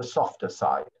to the softer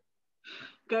side.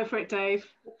 Go for it, Dave.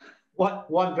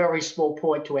 One very small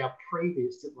point to our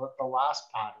previous, the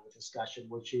last part of the discussion,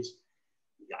 which is,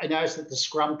 I noticed that the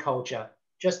scrum culture,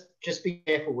 just be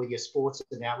careful with your sports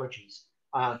analogies.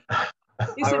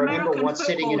 It's I remember American once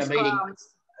sitting in a meeting.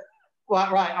 Scrums.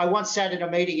 Well, right. I once sat in a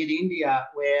meeting in India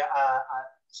where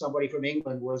somebody from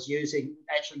England was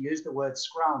actually used the word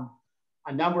scrum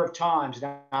a number of times.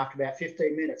 And after about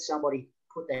 15 minutes, somebody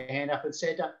put their hand up and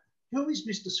said, "Who is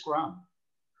Mr. Scrum?"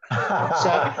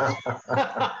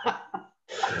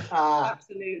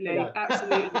 Absolutely,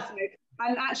 absolutely. So,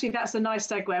 and actually, that's a nice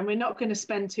segue. And we're not going to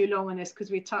spend too long on this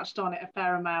because we touched on it a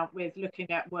fair amount with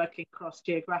looking at working cross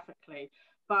geographically.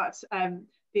 But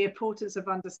the importance of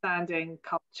understanding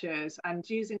cultures and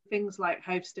using things like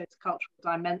Hofstede's cultural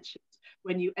dimensions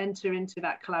when you enter into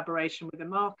that collaboration with the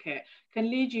market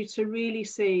can lead you to really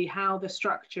see how the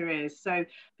structure is. So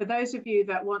for those of you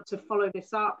that want to follow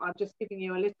this up, I'm just giving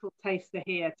you a little taster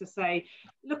here to say,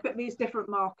 look at these different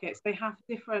markets. They have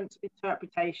different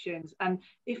interpretations. And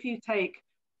if you take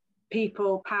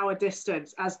people, power,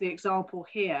 distance as the example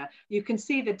here, you can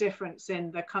see the difference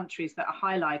in the countries that are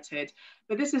highlighted.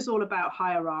 But this is all about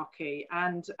hierarchy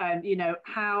and you know,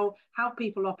 how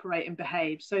people operate and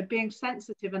behave. So being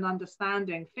sensitive and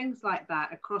understanding things like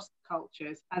that across the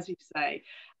cultures, as you say,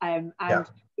 and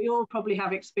we all probably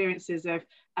have experiences of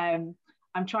I'm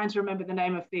trying to remember the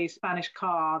name of the Spanish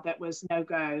car that was no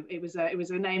go. It was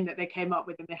a name that they came up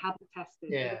with and they hadn't tested.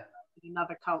 Yeah. In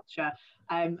another culture,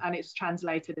 and it's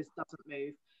translated as doesn't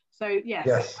move. So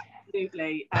yes.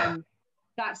 Absolutely.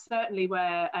 That's certainly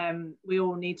where we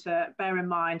all need to bear in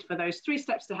mind for those 3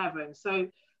 steps to heaven. So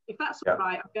if that's all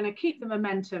right, I'm going to keep the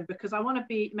momentum because I want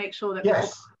to make sure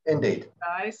that indeed,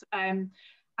 guys.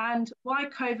 And why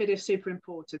COVID is super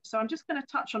important. So I'm just going to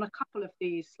touch on a couple of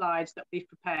these slides that we've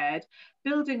prepared,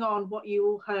 building on what you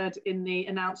all heard in the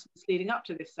announcements leading up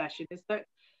to this session. Is that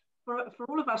for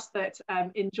all of us that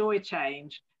enjoy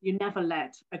change, you never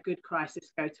let a good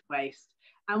crisis go to waste.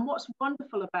 And what's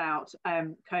wonderful about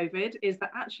COVID is that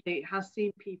actually it has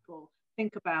seen people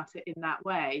think about it in that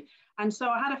way. And so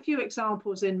I had a few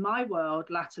examples in my world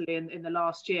latterly in the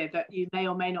last year that you may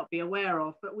or may not be aware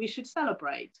of, but we should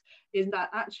celebrate, is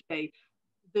that actually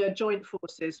the joint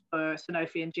forces for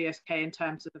Sanofi and GSK in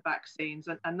terms of the vaccines,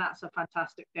 and that's a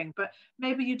fantastic thing. But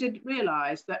maybe you didn't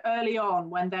realise that early on,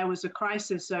 when there was a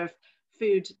crisis of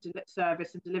food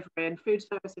service and delivery, and food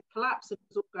service had collapsed and it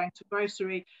was all going to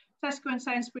grocery, Tesco and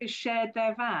Sainsbury's shared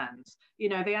their vans. You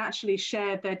know, they actually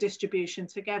shared their distribution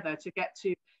together to get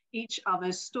to each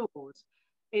other's stores.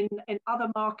 In other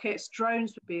markets,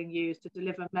 drones were being used to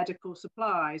deliver medical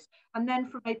supplies. And then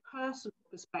from a personal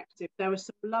perspective, there were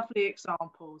some lovely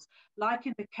examples, like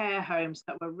in the care homes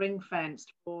that were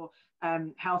ring-fenced for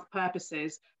health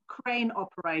purposes. Crane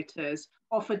operators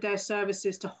offered their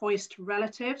services to hoist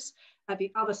relatives at the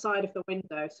other side of the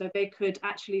window so they could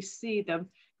actually see them.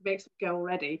 It makes me go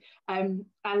already. And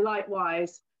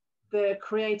likewise, the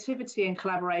creativity and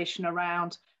collaboration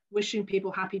around wishing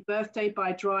people happy birthday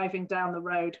by driving down the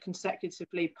road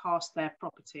consecutively past their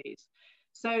properties.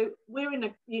 So we're in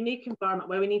a unique environment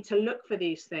where we need to look for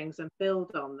these things and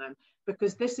build on them,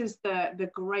 because this is the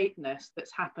greatness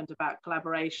that's happened about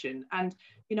collaboration. And,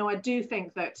 you know, I do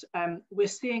think that we're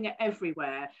seeing it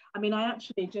everywhere. I mean, I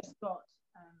actually just got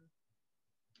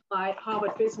my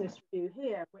Harvard Business Review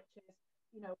here, which is,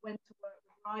 you know, when to work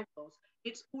with rivals.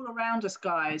 It's all around us,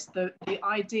 guys, the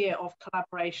idea of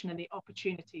collaboration and the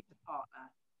opportunity to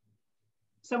partner.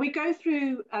 So we go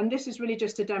through, and this is really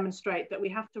just to demonstrate that we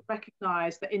have to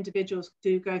recognize that individuals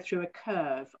do go through a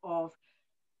curve of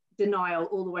denial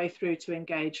all the way through to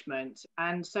engagement.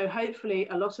 And so hopefully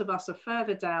a lot of us are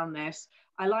further down this.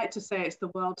 I like to say it's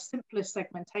the world's simplest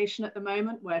segmentation at the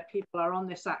moment, where people are on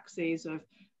this axis of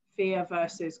fear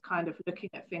versus kind of looking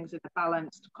at things in a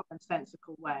balanced,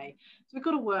 commonsensical way. So we've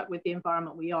got to work with the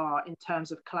environment we are in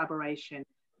terms of collaboration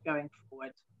going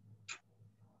forward.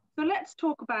 So let's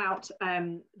talk about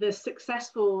the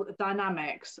successful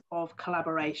dynamics of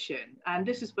collaboration. And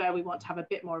this is where we want to have a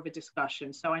bit more of a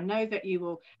discussion. So I know that you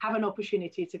will have an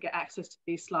opportunity to get access to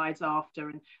these slides after,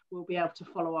 and we'll be able to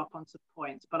follow up on some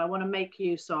points. But I want to make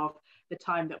use of the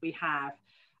time that we have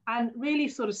and really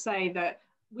sort of say that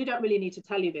we don't really need to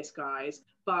tell you this, guys,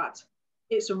 but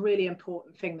it's a really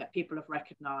important thing that people have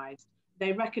recognized.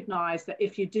 They recognize that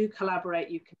if you do collaborate,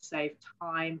 you can save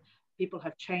time. People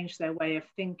have changed their way of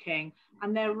thinking,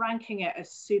 and they're ranking it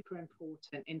as super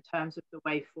important in terms of the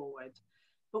way forward.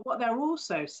 But what they're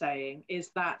also saying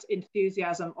is that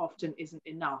enthusiasm often isn't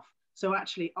enough. So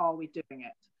actually, are we doing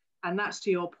it? And that's to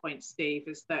your point, Steve,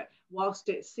 is that whilst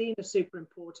it's seen as super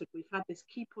important, we've had this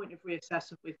key point of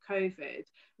reassessment with COVID,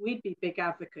 we'd be big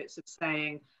advocates of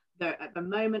saying, At the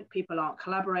moment, people aren't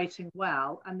collaborating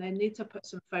well, and they need to put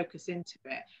some focus into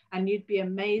it. And you'd be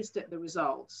amazed at the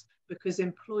results, because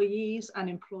employees and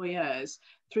employers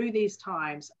through these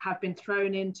times have been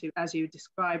thrown into, as you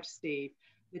described, Steve,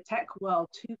 the tech world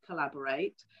to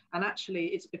collaborate, and actually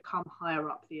it's become higher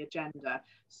up the agenda.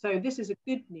 So this is a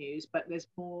good news, but there's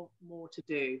more to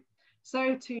do.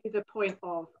 So to the point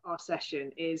of our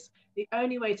session is the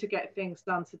only way to get things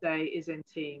done today is in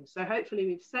teams. So hopefully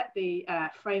we've set the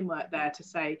framework there to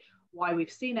say why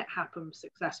we've seen it happen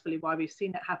successfully, why we've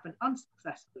seen it happen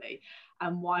unsuccessfully,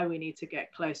 and why we need to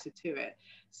get closer to it.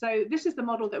 So this is the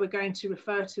model that we're going to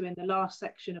refer to in the last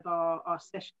section of our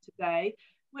session today,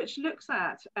 which looks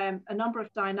at a number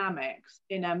of dynamics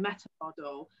in a meta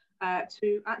model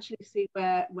to actually see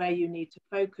where you need to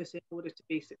focus in order to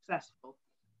be successful.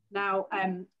 Now,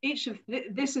 each of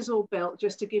this is all built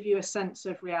just to give you a sense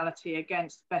of reality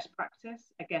against best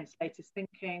practice, against latest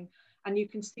thinking. And you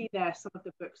can see there some of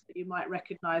the books that you might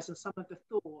recognize and some of the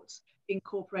thoughts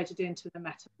incorporated into the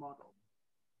meta model.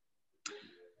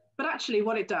 But actually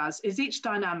what it does is each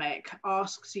dynamic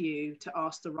asks you to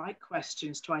ask the right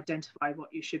questions to identify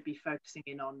what you should be focusing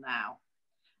in on now.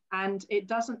 And it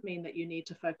doesn't mean that you need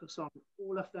to focus on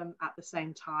all of them at the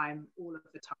same time, all of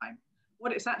the time.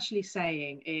 What it's actually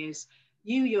saying is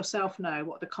you yourself know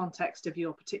what the context of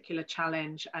your particular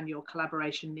challenge and your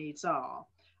collaboration needs are.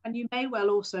 And you may well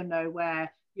also know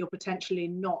where you're potentially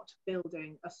not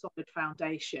building a solid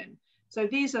foundation. So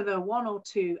these are the one or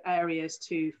two areas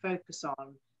to focus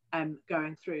on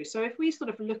going through. So if we sort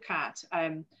of look at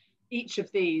each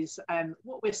of these,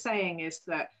 what we're saying is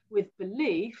that with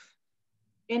belief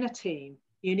in a team,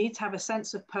 you need to have a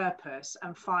sense of purpose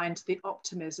and find the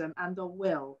optimism and the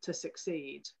will to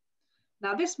succeed.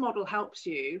 Now, this model helps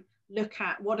you look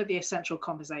at what are the essential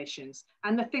conversations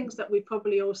and the things that we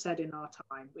probably all said in our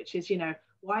time, which is, you know,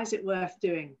 why is it worth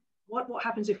doing? What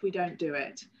happens if we don't do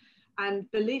it? And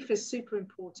belief is super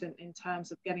important in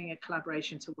terms of getting a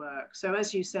collaboration to work. So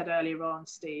as you said earlier on,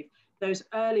 Steve, those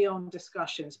early on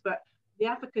discussions, but the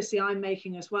advocacy I'm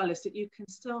making as well is that you can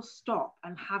still stop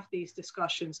and have these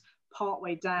discussions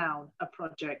partway down a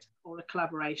project or a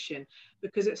collaboration,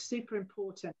 because it's super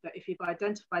important that if you've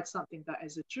identified something that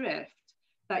is adrift,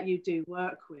 that you do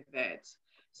work with it.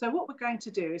 So what we're going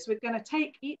to do is we're going to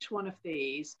take each one of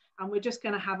these and we're just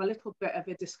going to have a little bit of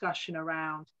a discussion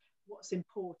around what's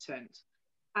important.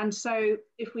 And so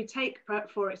if we take,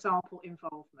 for example,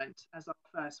 involvement as our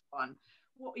first one,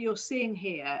 what you're seeing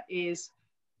here is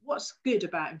what's good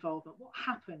about involvement. What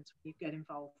happens when you get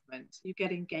involvement? You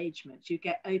get engagement, you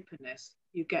get openness,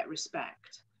 you get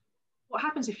respect. What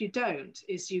happens if you don't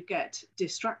is you get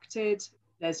distracted,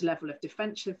 there's a level of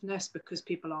defensiveness because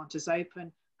people aren't as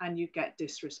open, and you get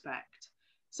disrespect.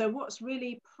 So what's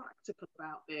really practical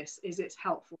about this is it's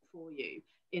helpful for you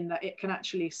in that it can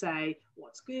actually say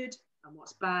what's good and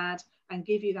what's bad and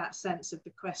give you that sense of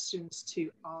the questions to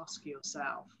ask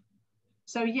yourself.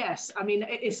 So yes, I mean,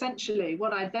 essentially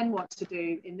what I then want to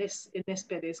do in this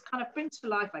bit is kind of bring to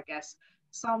life, I guess,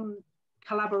 some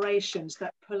collaborations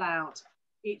that pull out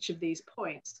each of these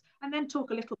points, and then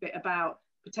talk a little bit about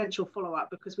potential follow-up,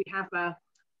 because we have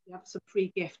some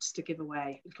free gifts to give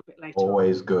away a little bit later.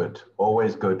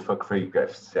 Always good for free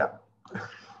gifts, yeah.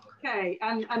 Okay,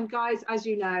 and guys, as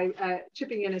you know,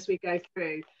 chipping in as we go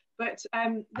through, but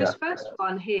this first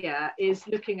one here is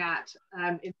looking at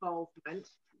involvement.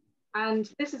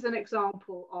 And this is an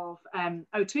example of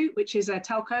O2, which is a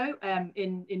telco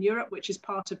in Europe, which is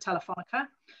part of Telefonica.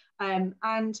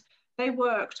 And they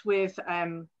worked with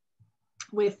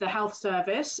the health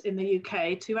service in the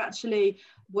UK to actually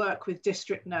work with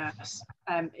district nurse,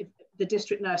 the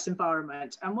district nurse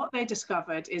environment. And what they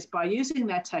discovered is by using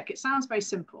their tech, it sounds very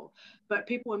simple, but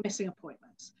people were missing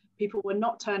appointments. People were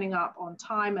not turning up on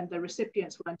time, and the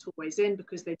recipients weren't always in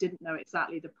because they didn't know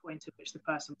exactly the point at which the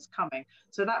person was coming.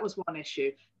 So that was one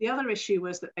issue. The other issue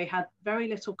was that they had very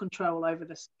little control over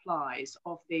the supplies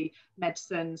of the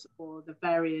medicines or the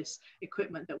various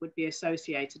equipment that would be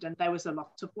associated, and there was a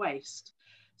lot of waste.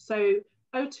 So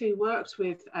O2 worked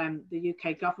with the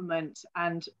UK government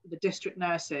and the district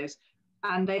nurses,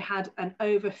 and they had an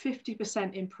over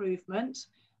 50% improvement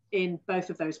in both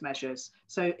of those measures.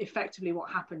 So effectively what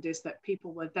happened is that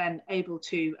people were then able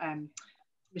to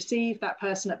receive that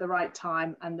person at the right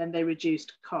time, and then they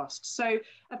reduced costs. So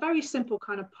a very simple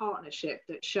kind of partnership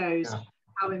that shows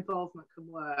how involvement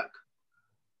can work.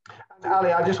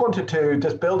 Ali, I just wanted to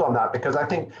just build on that, because I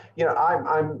think, you know,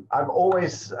 I've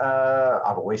always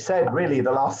said, really,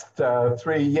 the last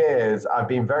 3 years, I've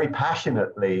been very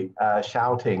passionately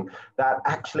shouting that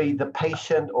actually the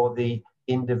patient or the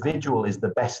individual is the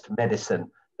best medicine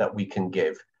that we can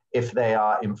give. if they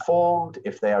are informed,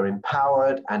 if they are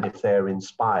empowered, and if they're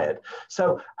inspired.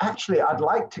 So actually, I'd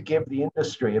like to give the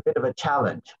industry a bit of a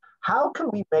challenge. How can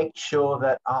we make sure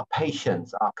that our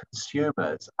patients, our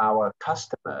consumers, our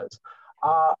customers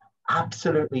are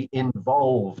absolutely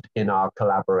involved in our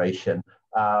collaboration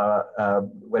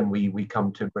when we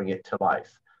come to bring it to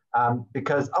life?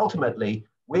 Because ultimately,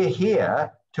 we're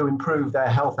here to improve their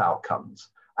health outcomes,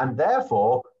 and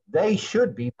therefore they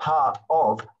should be part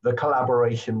of the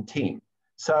collaboration team.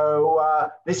 So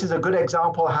this is a good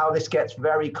example how this gets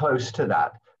very close to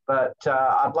that. But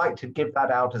I'd like to give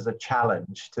that out as a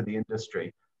challenge to the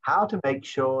industry, how to make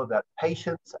sure that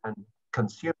patients and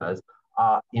consumers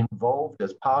are involved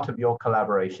as part of your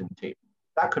collaboration team.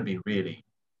 That could be really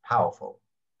powerful.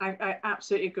 I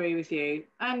absolutely agree with you.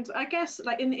 And I guess,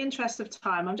 like, in the interest of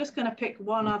time, I'm just going to pick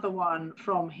one other one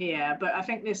from here, but I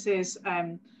think this is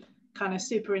kind of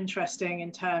super interesting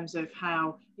in terms of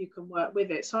how you can work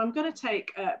with it. So I'm going to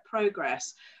take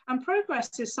progress. And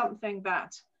progress is something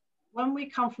that, when we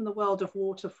come from the world of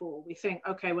waterfall, we think,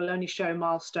 okay, we'll only show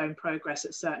milestone progress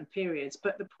at certain periods.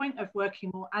 But the point of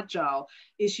working more agile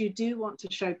is you do want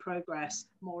to show progress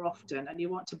more often, and you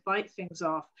want to bite things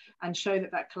off and show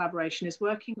that that collaboration is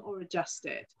working or adjust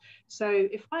it. So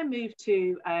if I move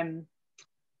to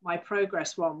my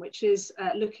progress one, which is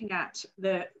looking at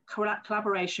the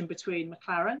collaboration between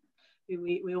McLaren, who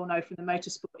we all know from the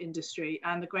motorsport industry,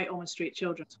 and the Great Ormond Street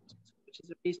Children's Hospital, which is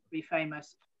a reasonably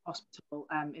famous hospital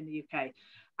in the UK.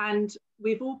 And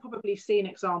we've all probably seen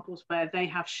examples where they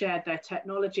have shared their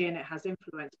technology and it has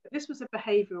influence, but this was a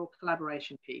behavioural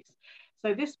collaboration piece.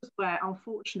 So this was where,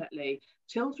 unfortunately,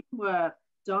 children were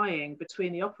dying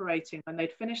between the operating, when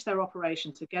they'd finished their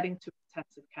operation, to getting to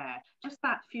intensive care. Just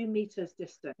that few meters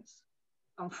distance,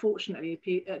 unfortunately,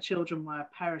 children were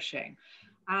perishing.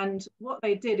 And what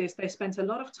they did is they spent a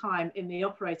lot of time in the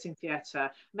operating theatre,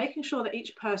 making sure that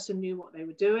each person knew what they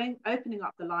were doing, opening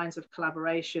up the lines of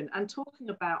collaboration, and talking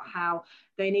about how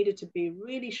they needed to be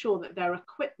really sure that their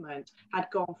equipment had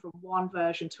gone from one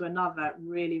version to another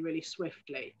really, really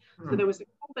swiftly. So there was a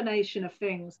combination of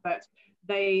things that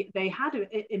they had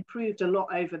improved a lot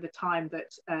over the time,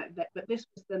 but this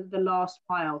was the last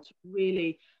mile to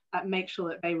really make sure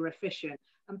that they were efficient.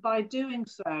 And by doing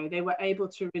so, they were able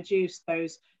to reduce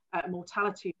those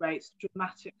mortality rates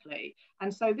dramatically.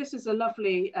 And so this is a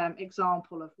lovely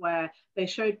example of where they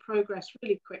showed progress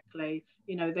really quickly.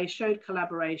 You know, they showed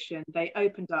collaboration, they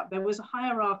opened up. There was a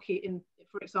hierarchy in,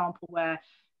 for example, where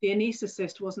the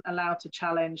anaesthetist wasn't allowed to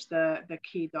challenge the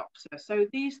key doctor. So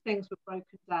these things were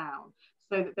broken down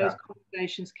so that those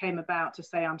conversations came about to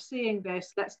say, I'm seeing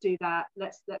this, let's do that,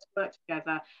 let's work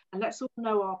together, and let's all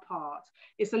know our part.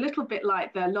 It's a little bit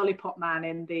like the lollipop man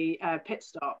in the pit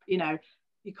stop, you know,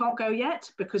 you can't go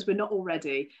yet because we're not all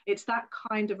ready. It's that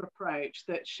kind of approach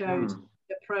that showed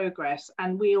the progress.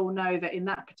 And we all know that in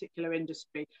that particular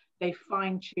industry, they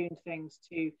fine-tune things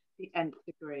to the nth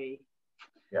degree.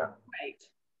 Yeah. Great.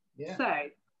 Yeah. So,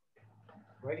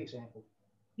 great example.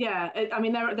 Yeah, I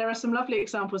mean, there are some lovely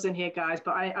examples in here, guys,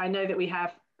 but I know that we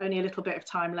have only a little bit of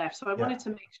time left. So I wanted to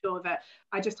make sure that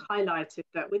I just highlighted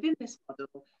that within this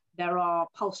model, there are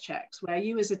pulse checks where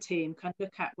you as a team can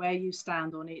look at where you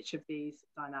stand on each of these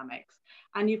dynamics.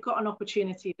 And you've got an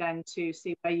opportunity then to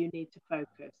see where you need to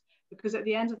focus. Because at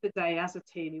the end of the day, as a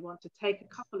team, you want to take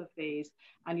a couple of these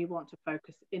and you want to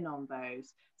focus in on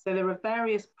those. So there are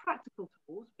various practical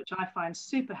tools, which I find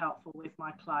super helpful with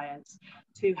my clients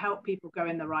to help people go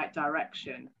in the right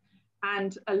direction.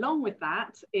 And along with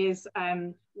that is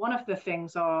one of the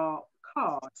things are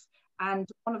cards. And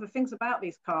one of the things about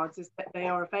these cards is that they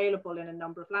are available in a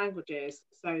number of languages.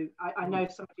 So I know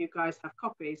some of you guys have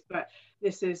copies, but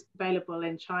this is available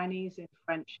in Chinese, in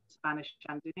French, Spanish,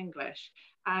 and in English.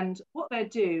 And what they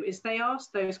do is they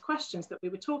ask those questions that we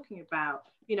were talking about.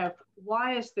 You know,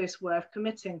 why is this worth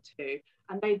committing to?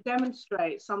 And they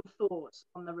demonstrate some thoughts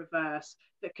on the reverse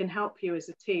that can help you as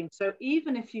a team. So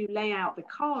even if you lay out the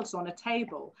cards on a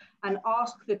table and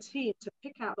ask the team to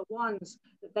pick out the ones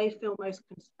that they feel most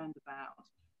concerned about,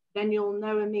 then you'll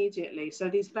know immediately. So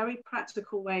these very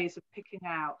practical ways of picking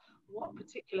out what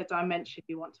particular dimension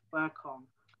you want to work on.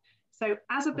 So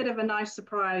as a bit of a nice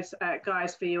surprise,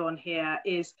 guys, for you on here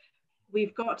is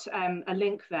we've got a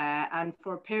link there, and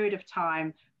for a period of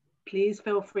time, please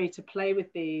feel free to play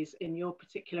with these in your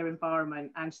particular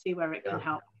environment and see where it can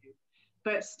help you.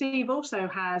 But Steve also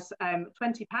has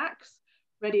 20 packs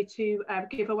ready to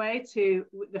give away to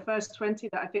the first 20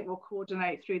 that I think will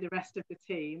coordinate through the rest of the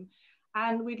team.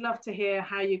 And we'd love to hear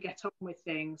how you get on with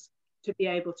things to be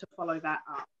able to follow that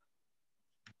up.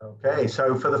 Okay,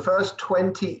 so for the first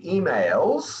 20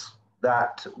 emails,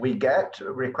 that we get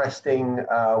requesting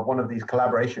one of these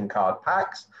collaboration card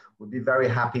packs, we'd be very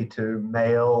happy to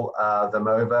mail them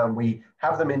over. And we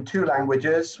have them in 2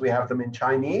 languages. We have them in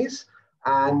Chinese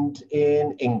and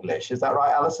in English. Is that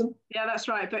right, Allisyn? Yeah, that's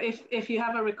right. But if you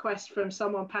have a request from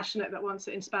someone passionate that wants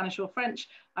it in Spanish or French,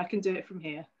 I can do it from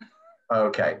here.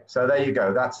 Okay, so there you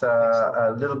go. That's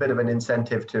a little bit of an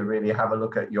incentive to really have a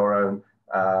look at your own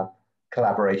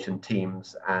collaboration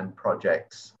teams and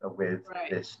projects with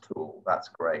this tool. That's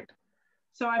great.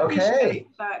 So I appreciate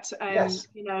that, yes.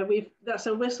 you know, that's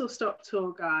a whistle-stop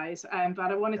tour, guys, but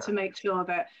I wanted to make sure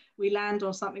that we land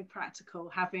on something practical,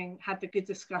 having had the good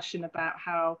discussion about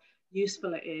how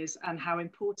useful it is and how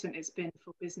important it's been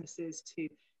for businesses to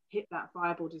hit that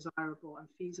viable, desirable and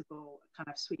feasible kind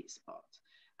of sweet spot.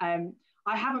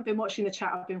 I haven't been watching the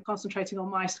chat, I've been concentrating on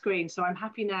my screen, so I'm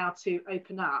happy now to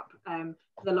open up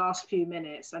for the last few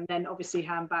minutes and then obviously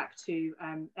hand back to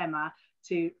Emma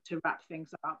to wrap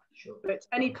things up. Sure. But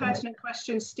any pertinent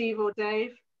questions, Steve or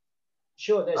Dave?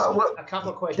 Sure, there's a couple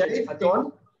of questions. Dave, I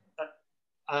think,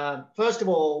 first of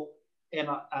all,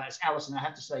 Emma, as Allisyn, I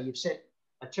have to say you've set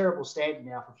a terrible standard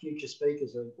now for future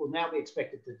speakers who will now be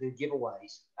expected to do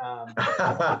giveaways. I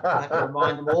have to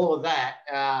remind them all of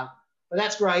that. But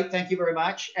that's great. Thank you very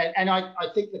much. And I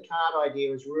think the card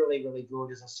idea is really, really good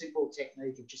as a simple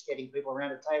technique of just getting people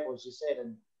around a table, as you said,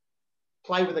 and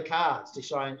play with the cards to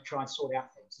try and sort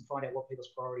out things and find out what people's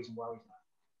priorities and worries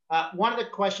are. One of the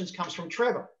questions comes from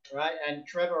Trevor, right? And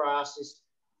Trevor asks us,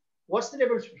 what's the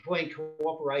difference between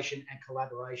cooperation and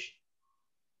collaboration?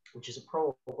 Which is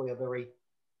probably a very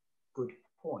good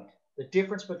point. The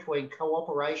difference between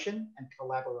cooperation and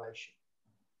collaboration.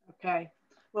 Okay.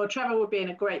 Well, Trevor would be in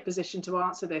a great position to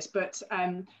answer this, but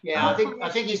yeah, I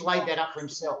think he's laid that up for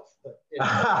himself. But, in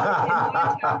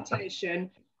my interpretation,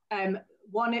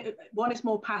 one is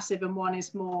more passive and one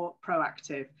is more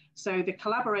proactive. So the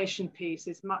collaboration piece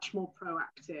is much more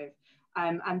proactive.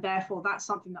 And therefore, that's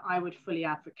something that I would fully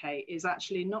advocate, is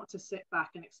actually not to sit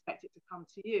back and expect it to come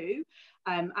to you.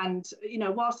 And, you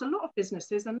know, whilst a lot of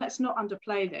businesses, and let's not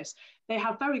underplay this, they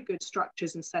have very good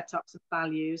structures and setups and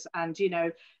values. And, you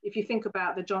know, if you think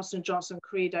about the Johnson & Johnson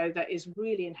credo that is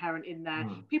really inherent in there,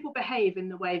 people behave in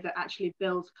the way that actually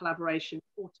builds collaboration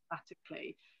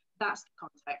automatically. That's the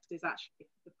context, is actually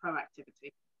the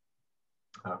proactivity.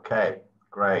 Okay.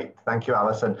 Great. Thank you,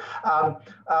 Allisyn.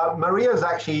 Maria's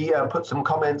actually put some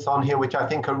comments on here, which I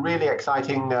think are really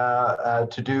exciting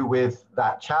to do with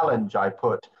that challenge I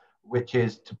put, which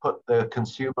is to put the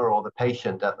consumer or the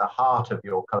patient at the heart of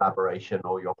your collaboration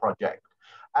or your project.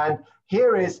 And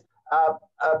here is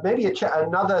maybe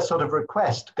another sort of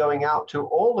request going out to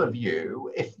all of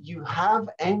you. If you have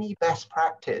any best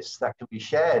practice that can be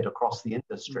shared across the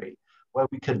industry where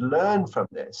we could learn from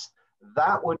this,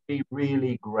 that would be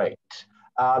really great.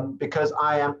 Because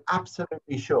I am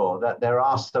absolutely sure that there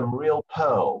are some real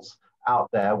pearls out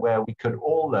there where we could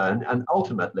all learn and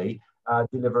ultimately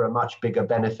deliver a much bigger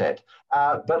benefit.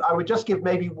 But I would just give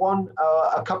maybe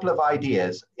a couple of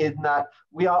ideas in that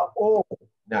we are all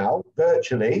now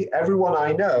virtually, everyone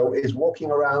I know is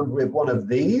walking around with one of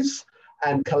these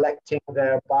and collecting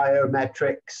their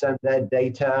biometrics and their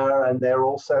data, and they're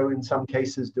also in some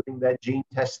cases doing their gene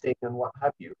testing and what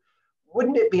have you.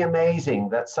 Wouldn't it be amazing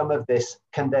that some of this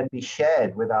can then be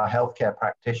shared with our healthcare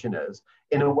practitioners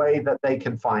in a way that they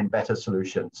can find better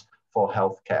solutions for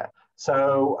healthcare?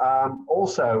 So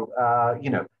also, you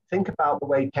know, think about the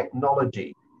way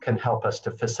technology can help us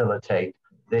to facilitate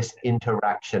this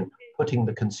interaction, putting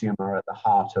the consumer at the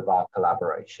heart of our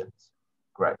collaborations.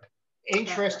 Great.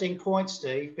 Interesting point,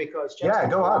 Steve, because just yeah, in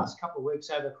the go on. last couple of weeks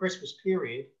over the Christmas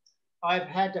period, I've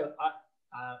had to,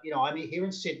 you know, I'm here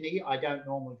in Sydney. I don't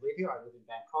normally live here. I live in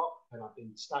Bangkok, and I've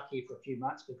been stuck here for a few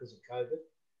months because of COVID.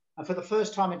 And for the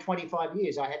first time in 25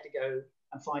 years, I had to go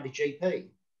and find a GP.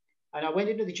 And I went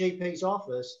into the GP's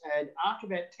office, and after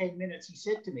about 10 minutes, he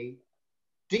said to me,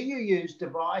 do you use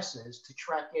devices to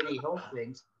track any health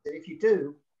things? And if you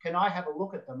do, can I have a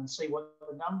look at them and see what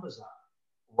the numbers are?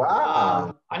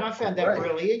 Wow. And I found that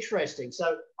really interesting.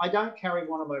 So I don't carry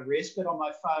one on my wrist, but on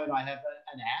my phone, I have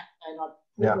an app, and I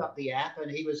pulled up the app,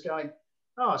 and he was going,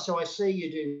 oh, so I see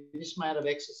you do this amount of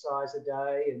exercise a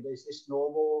day, and there's this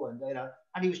normal, and you know,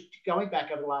 and he was going back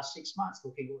over the last 6 months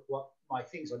looking at what my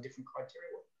things on different criteria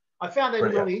were. I found that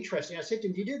really interesting. I said to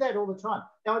him, do you do that all the time?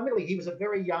 Now, admittedly, he was a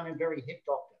very young and very hip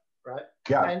doctor, right?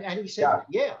 Yeah. And he said,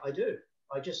 yeah, I do.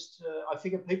 I just, I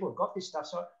figure people have got this stuff.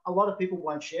 So a lot of people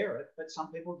won't share it, but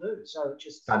some people do. So it's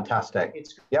just fantastic.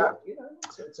 It's good, you know,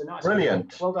 it's a nice.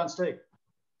 Brilliant. Well done, Steve.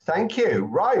 Thank you.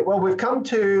 Right, well, we've come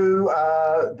to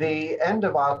the end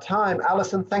of our time.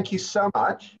 Allisyn, thank you so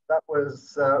much. That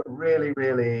was really,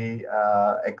 really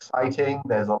exciting.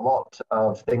 There's a lot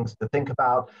of things to think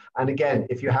about. And again,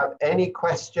 if you have any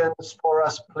questions for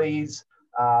us, please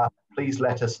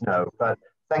let us know. But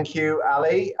thank you,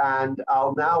 Ali. And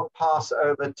I'll now pass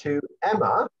over to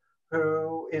Emma,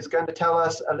 who is going to tell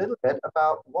us a little bit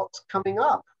about what's coming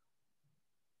up.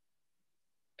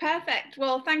 Perfect.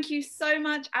 Well, thank you so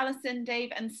much, Allisyn,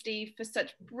 Dave and Steve, for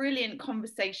such brilliant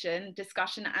conversation,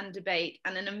 discussion and debate,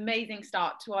 and an amazing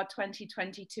start to our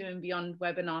 2022 and beyond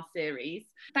webinar series.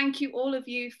 Thank you all of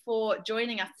you for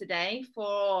joining us today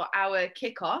for our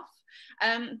kickoff.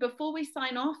 Before we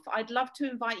sign off, I'd love to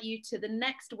invite you to the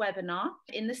next webinar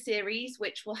in the series,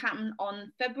 which will happen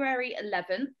on February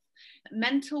 11th,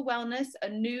 Mental Wellness, a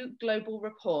New Global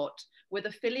Report, with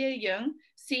Ophelia Young,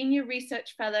 Senior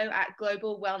Research Fellow at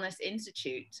Global Wellness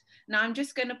Institute. Now I'm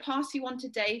just going to pass you on to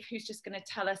Dave, who's just going to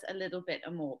tell us a little bit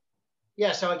more.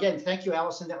 Yeah, so again, thank you,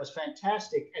 Allisyn. That was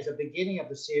fantastic as a beginning of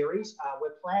the series.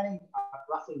 We're planning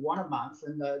roughly one a month,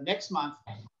 and next month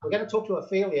we're going to talk to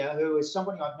Ophelia, who is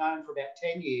somebody I've known for about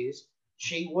 10 years.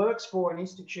 She works for an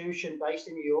institution based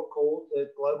in New York called the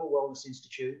Global Wellness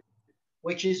Institute,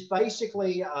 which is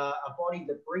basically a body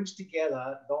that brings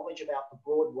together knowledge about the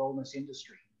broad wellness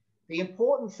industry. The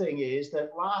important thing is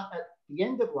that at the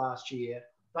end of last year,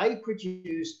 they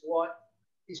produced what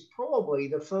is probably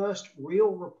the first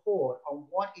real report on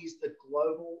what is the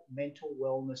global mental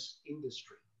wellness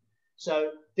industry. So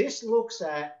this looks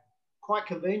at, quite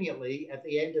conveniently, at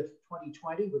the end of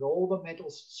 2020, with all the mental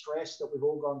stress that we've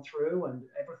all gone through and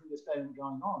everything that's been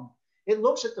going on, it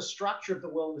looks at the structure of the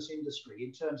wellness industry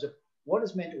in terms of what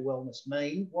does mental wellness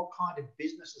mean? What kind of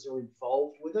businesses are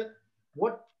involved with it?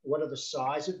 What are the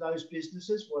size of those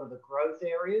businesses? What are the growth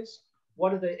areas?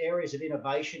 What are the areas of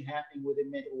innovation happening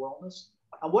within mental wellness?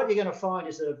 And what you're going to find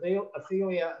is that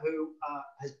Ophelia, who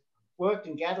has worked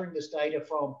in gathering this data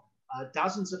from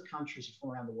dozens of countries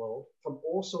from around the world, from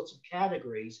all sorts of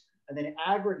categories, and then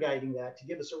aggregating that to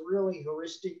give us a really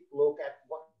heuristic look at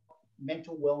what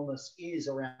mental wellness is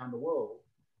around the world,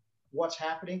 what's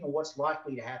happening and what's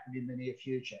likely to happen in the near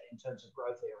future in terms of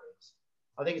growth areas.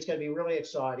 I think it's going to be really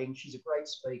exciting. She's a great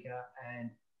speaker and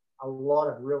a lot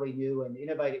of really new and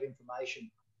innovative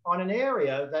information on an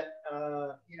area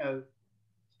that, you know,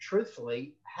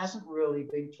 truthfully hasn't really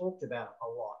been talked about a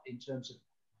lot in terms of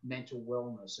mental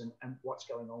wellness and what's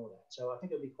going on with that. So I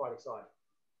think it'll be quite exciting.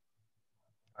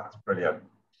 That's brilliant.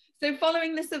 So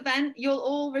following this event, you'll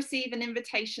all receive an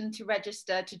invitation to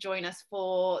register to join us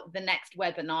for the next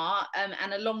webinar,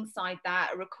 and alongside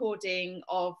that, a recording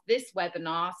of this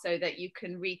webinar so that you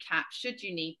can recap should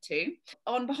you need to.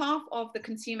 On behalf of the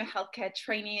Consumer Healthcare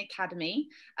Training Academy,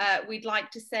 we'd like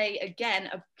to say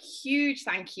again a huge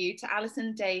thank you to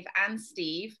Allisyn, Dave and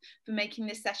Steve for making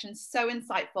this session so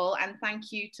insightful, and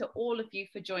thank you to all of you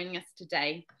for joining us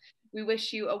today. We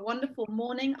wish you a wonderful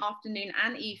morning, afternoon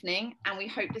and evening, and we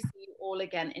hope to see you all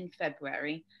again in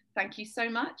February. Thank you so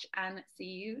much and see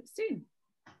you soon.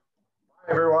 Bye,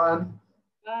 everyone.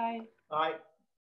 Bye. Bye.